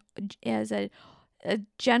if I can, as a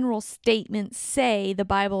general statement, say the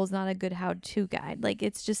Bible is not a good how-to guide. Like,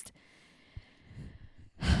 it's just,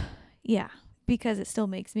 yeah, because it still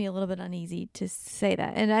makes me a little bit uneasy to say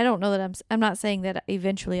that. And I don't know that I'm not saying that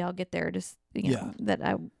eventually I'll get there, just, you know,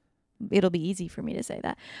 that it'll be easy for me to say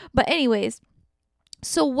that. But anyways,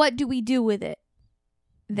 so what do we do with it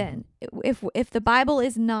then? If the Bible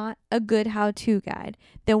is not a good how-to guide,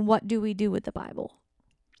 then what do we do with the Bible?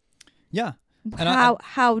 Yeah. And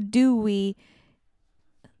How do we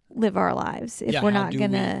live our lives if Yeah, we're how not do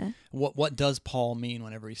gonna? What does Paul mean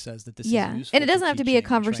whenever he says that this is Yeah, useful? and it doesn't for have to be a teaching and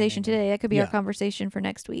conversation training? today. That could be our Yeah. conversation for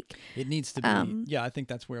next week. It needs to be. Yeah, I think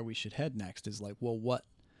that's where we should head next. Is like, well, what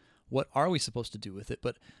are we supposed to do with it?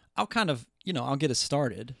 But I'll kind of, I'll get us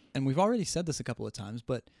started. And we've already said this a couple of times,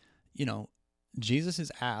 but Jesus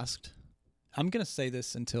is asked. I'm gonna say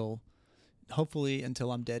this hopefully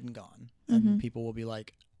until I'm dead and gone, and people will be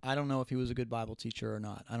like, I don't know if he was a good Bible teacher or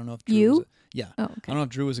not. I don't know if Drew was yeah. Oh, I okay. don't know if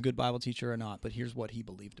Drew was a good Bible teacher or not, but here's what he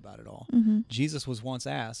believed about it all. Mm-hmm. Jesus was once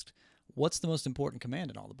asked, what's the most important command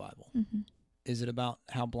in all the Bible? Mm-hmm. Is it about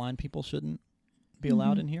how blind people shouldn't be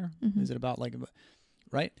allowed in here? Mhm. Is it about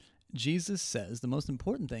right? Jesus says the most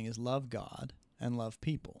important thing is love God and love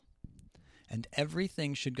people. And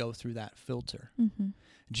everything should go through that filter. Mm-hmm.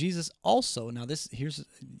 Jesus also, now I'm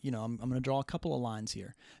going to draw a couple of lines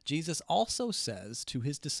here. Jesus also says to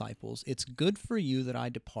his disciples, it's good for you that I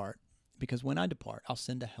depart, because when I depart, I'll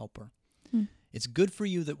send a helper. It's good for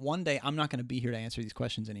you that one day I'm not going to be here to answer these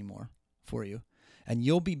questions anymore for you. And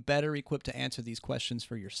you'll be better equipped to answer these questions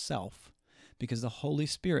for yourself because the Holy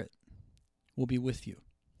Spirit will be with you.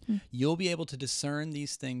 You'll be able to discern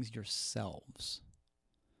these things yourselves.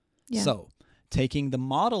 Yeah. So, taking the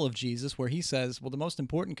model of Jesus where he says, well, the most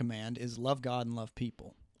important command is love God and love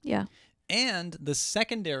people. Yeah. And the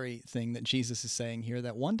secondary thing that Jesus is saying here,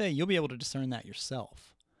 that one day you'll be able to discern that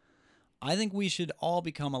yourself. I think we should all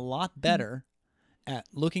become a lot better at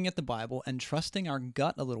looking at the Bible and trusting our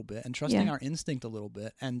gut a little bit and trusting our instinct a little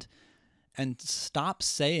bit and stop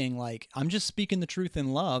saying, like, I'm just speaking the truth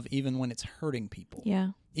in love even when it's hurting people. Yeah.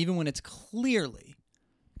 Even when it's clearly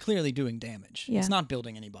doing damage. Yeah. It's not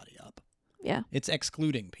building anybody up. Yeah. It's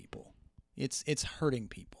excluding people. It's hurting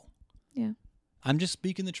people. Yeah. I'm just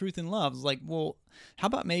speaking the truth in love. It's like, well, how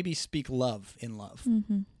about maybe speak love in love?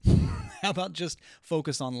 Mm-hmm. How about just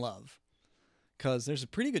focus on love? Because there's a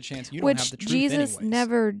pretty good chance you don't have the truth Jesus anyways.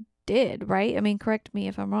 never did, right? I mean, correct me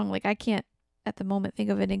if I'm wrong. Like, I can't at the moment think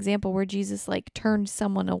of an example where Jesus like turned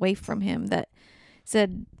someone away from him that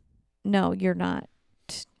said, "No, you're not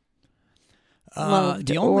loved."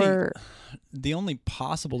 The only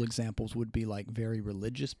possible examples would be like very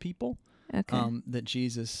religious people. Okay. That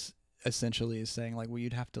Jesus essentially is saying, like, well,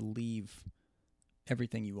 you'd have to leave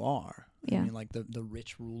everything you are. Yeah. I mean, like the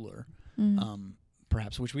rich ruler, Mm.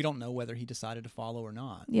 perhaps, which we don't know whether he decided to follow or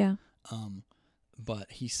not. Yeah.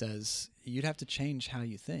 But he says you'd have to change how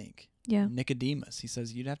you think. Yeah. Nicodemus, he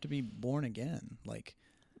says you'd have to be born again. Like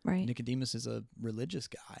Right. Nicodemus is a religious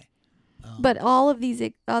guy. But all of these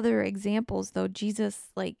other examples, though,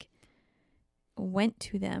 Jesus like went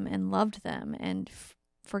to them and loved them and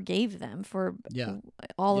forgave them for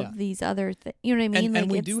all of these other things. You know what I mean? And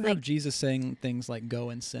like, we do like, have Jesus saying things like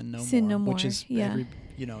 "Go and sin no Sin more," no more, which is yeah.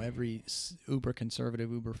 every uber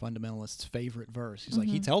conservative, uber fundamentalist's favorite verse. He's like,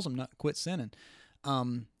 he tells them not to quit sinning.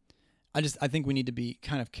 I think we need to be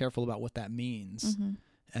kind of careful about what that means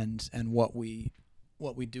and what we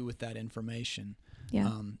do with that information. Yeah.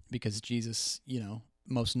 Because Jesus,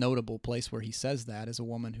 most notable place where he says that is a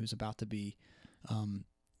woman who's about to be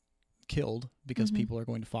killed because people are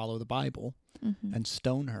going to follow the Bible and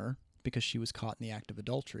stone her because she was caught in the act of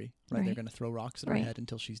adultery. Right? They're going to throw rocks at her head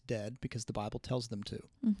until she's dead because the Bible tells them to.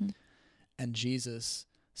 And Jesus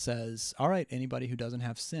says, all right, anybody who doesn't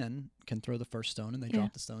have sin can throw the first stone, and they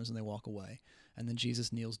drop the stones and they walk away. And then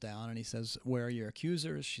Jesus kneels down and he says, where are your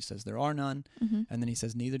accusers? She says, there are none. And then he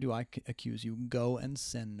says, neither do I accuse you. Go and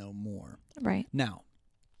sin no more. Right. Now,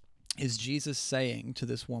 is Jesus saying to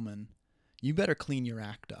this woman, you better clean your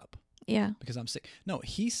act up? Yeah. Because I'm sick. No,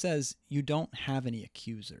 he says you don't have any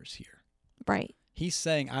accusers here. Right. He's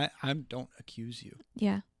saying, I don't accuse you.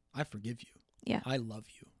 Yeah. I forgive you. Yeah. I love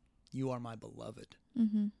you. You are my beloved.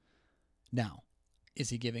 Mm-hmm. Now, is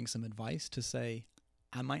he giving some advice to say,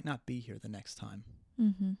 I might not be here the next time?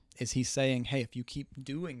 Mm-hmm. Is he saying, hey, if you keep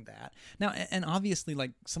doing that now, and obviously,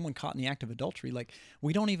 like someone caught in the act of adultery, like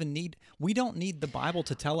we don't need the Bible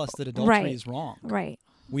to tell us that adultery is wrong. Right.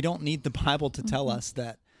 We don't need the Bible to tell us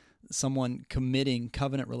that someone committing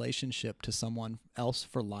covenant relationship to someone else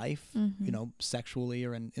for life, sexually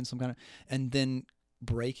or in some kind of, and then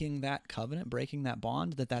breaking that covenant, breaking that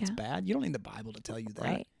bond, that's bad. You don't need the Bible to tell you that.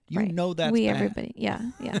 Right. You know that's bad. Everybody. Yeah.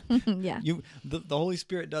 Yeah. Yeah. The Holy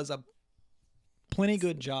Spirit does a plenty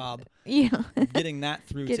good job getting that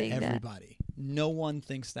through to everybody. No one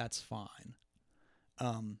thinks that's fine.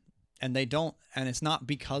 And they don't, and it's not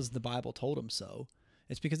because the Bible told them so.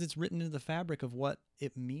 It's because it's written into the fabric of what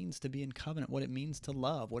it means to be in covenant, what it means to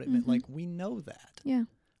love, what it meant. Like, we know that. Yeah.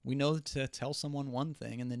 We know that to tell someone one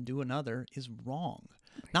thing and then do another is wrong.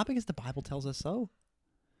 Right. Not because the Bible tells us so.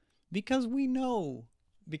 Because we know.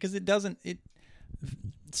 Because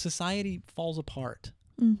society falls apart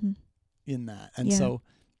in that. And so,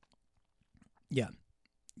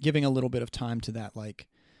 giving a little bit of time to that, like,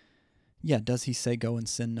 does he say go and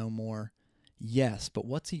sin no more? Yes, but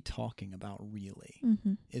what's he talking about really?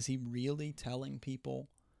 Is he really telling people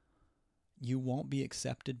you won't be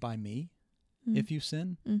accepted by me if you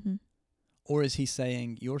sin? Or is he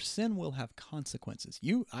saying your sin will have consequences?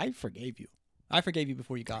 I forgave you. I forgave you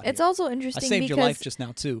before you got here. It's also interesting I saved your life just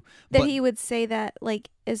now too. That he would say that, like,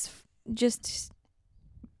 is just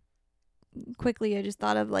quickly. I just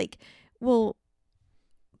thought of like, well,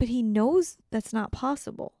 but he knows that's not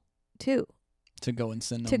possible too. To go and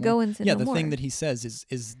sin no more. To go and sin no more. Yeah, the thing that he says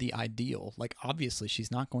is the ideal. Like, obviously, she's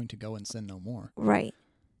not going to go and sin no more. Right.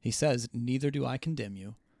 He says, neither do I condemn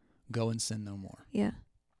you. Go and sin no more. Yeah.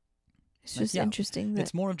 It's just interesting.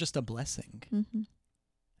 It's more of just a blessing.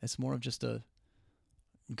 It's more of just a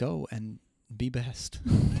go and be best.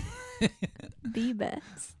 Be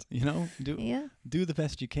best. Do the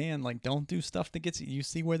best you can. Like, don't do stuff that gets you. You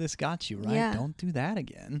see where this got you, right? Yeah. Don't do that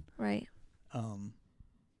again. Right.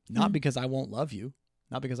 Not because I won't love you,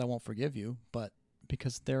 not because I won't forgive you, but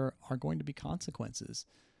because there are going to be consequences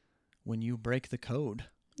when you break the code.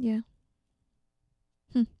 Yeah.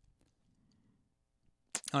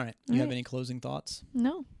 All right. You have any closing thoughts?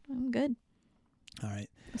 No, I'm good. All right.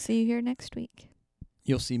 I'll see you here next week.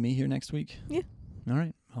 You'll see me here next week? Yeah. All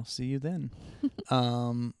right. I'll see you then.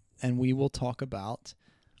 And we will talk about,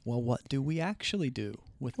 well, what do we actually do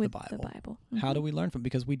with the Bible? How do we learn from it?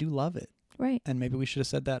 Because we do love it. Right. And maybe we should have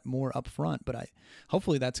said that more up front, but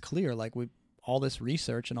hopefully that's clear. Like, all this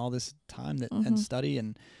research and all this time and study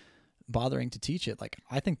and bothering to teach it. Like,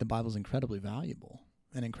 I think the Bible's incredibly valuable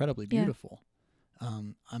and incredibly beautiful.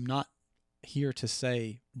 I'm not here to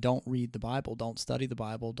say, don't read the Bible, don't study the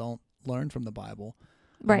Bible, don't learn from the Bible.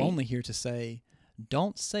 Right. I'm only here to say,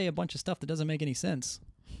 don't say a bunch of stuff that doesn't make any sense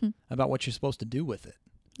about what you're supposed to do with it.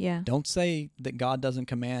 Yeah. Don't say that God doesn't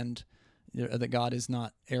command, that God is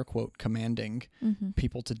not, air quote, commanding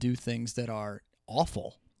people to do things that are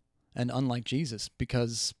awful and unlike Jesus,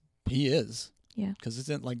 because he is. Yeah. Because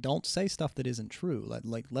it's like, don't say stuff that isn't true.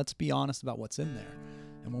 Like, let's be honest about what's in there.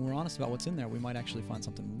 And when we're honest about what's in there, we might actually find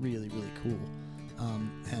something really, really cool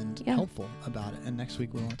and helpful about it. And next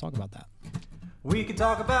week, we want to talk about that. We can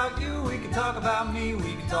talk about you, we can talk about me,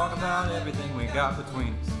 we can talk about everything we got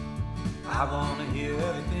between us. I wanna hear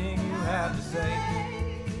everything you have to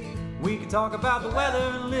say. We can talk about the weather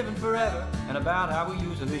and living forever, and about how we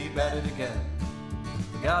usually better together.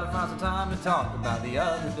 We gotta find some time to talk about the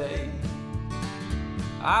other day.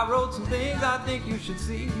 I wrote some things I think you should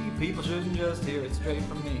see. People shouldn't just hear it straight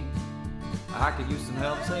from me. I could use some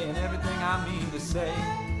help saying everything I mean to say.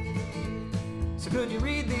 So could you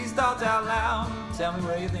read these thoughts out loud? Tell me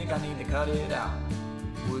where you think I need to cut it out.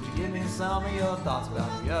 Would you give me some of your thoughts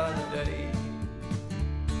about the other day?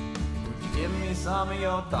 Would you give me some of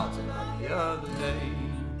your thoughts about the other day?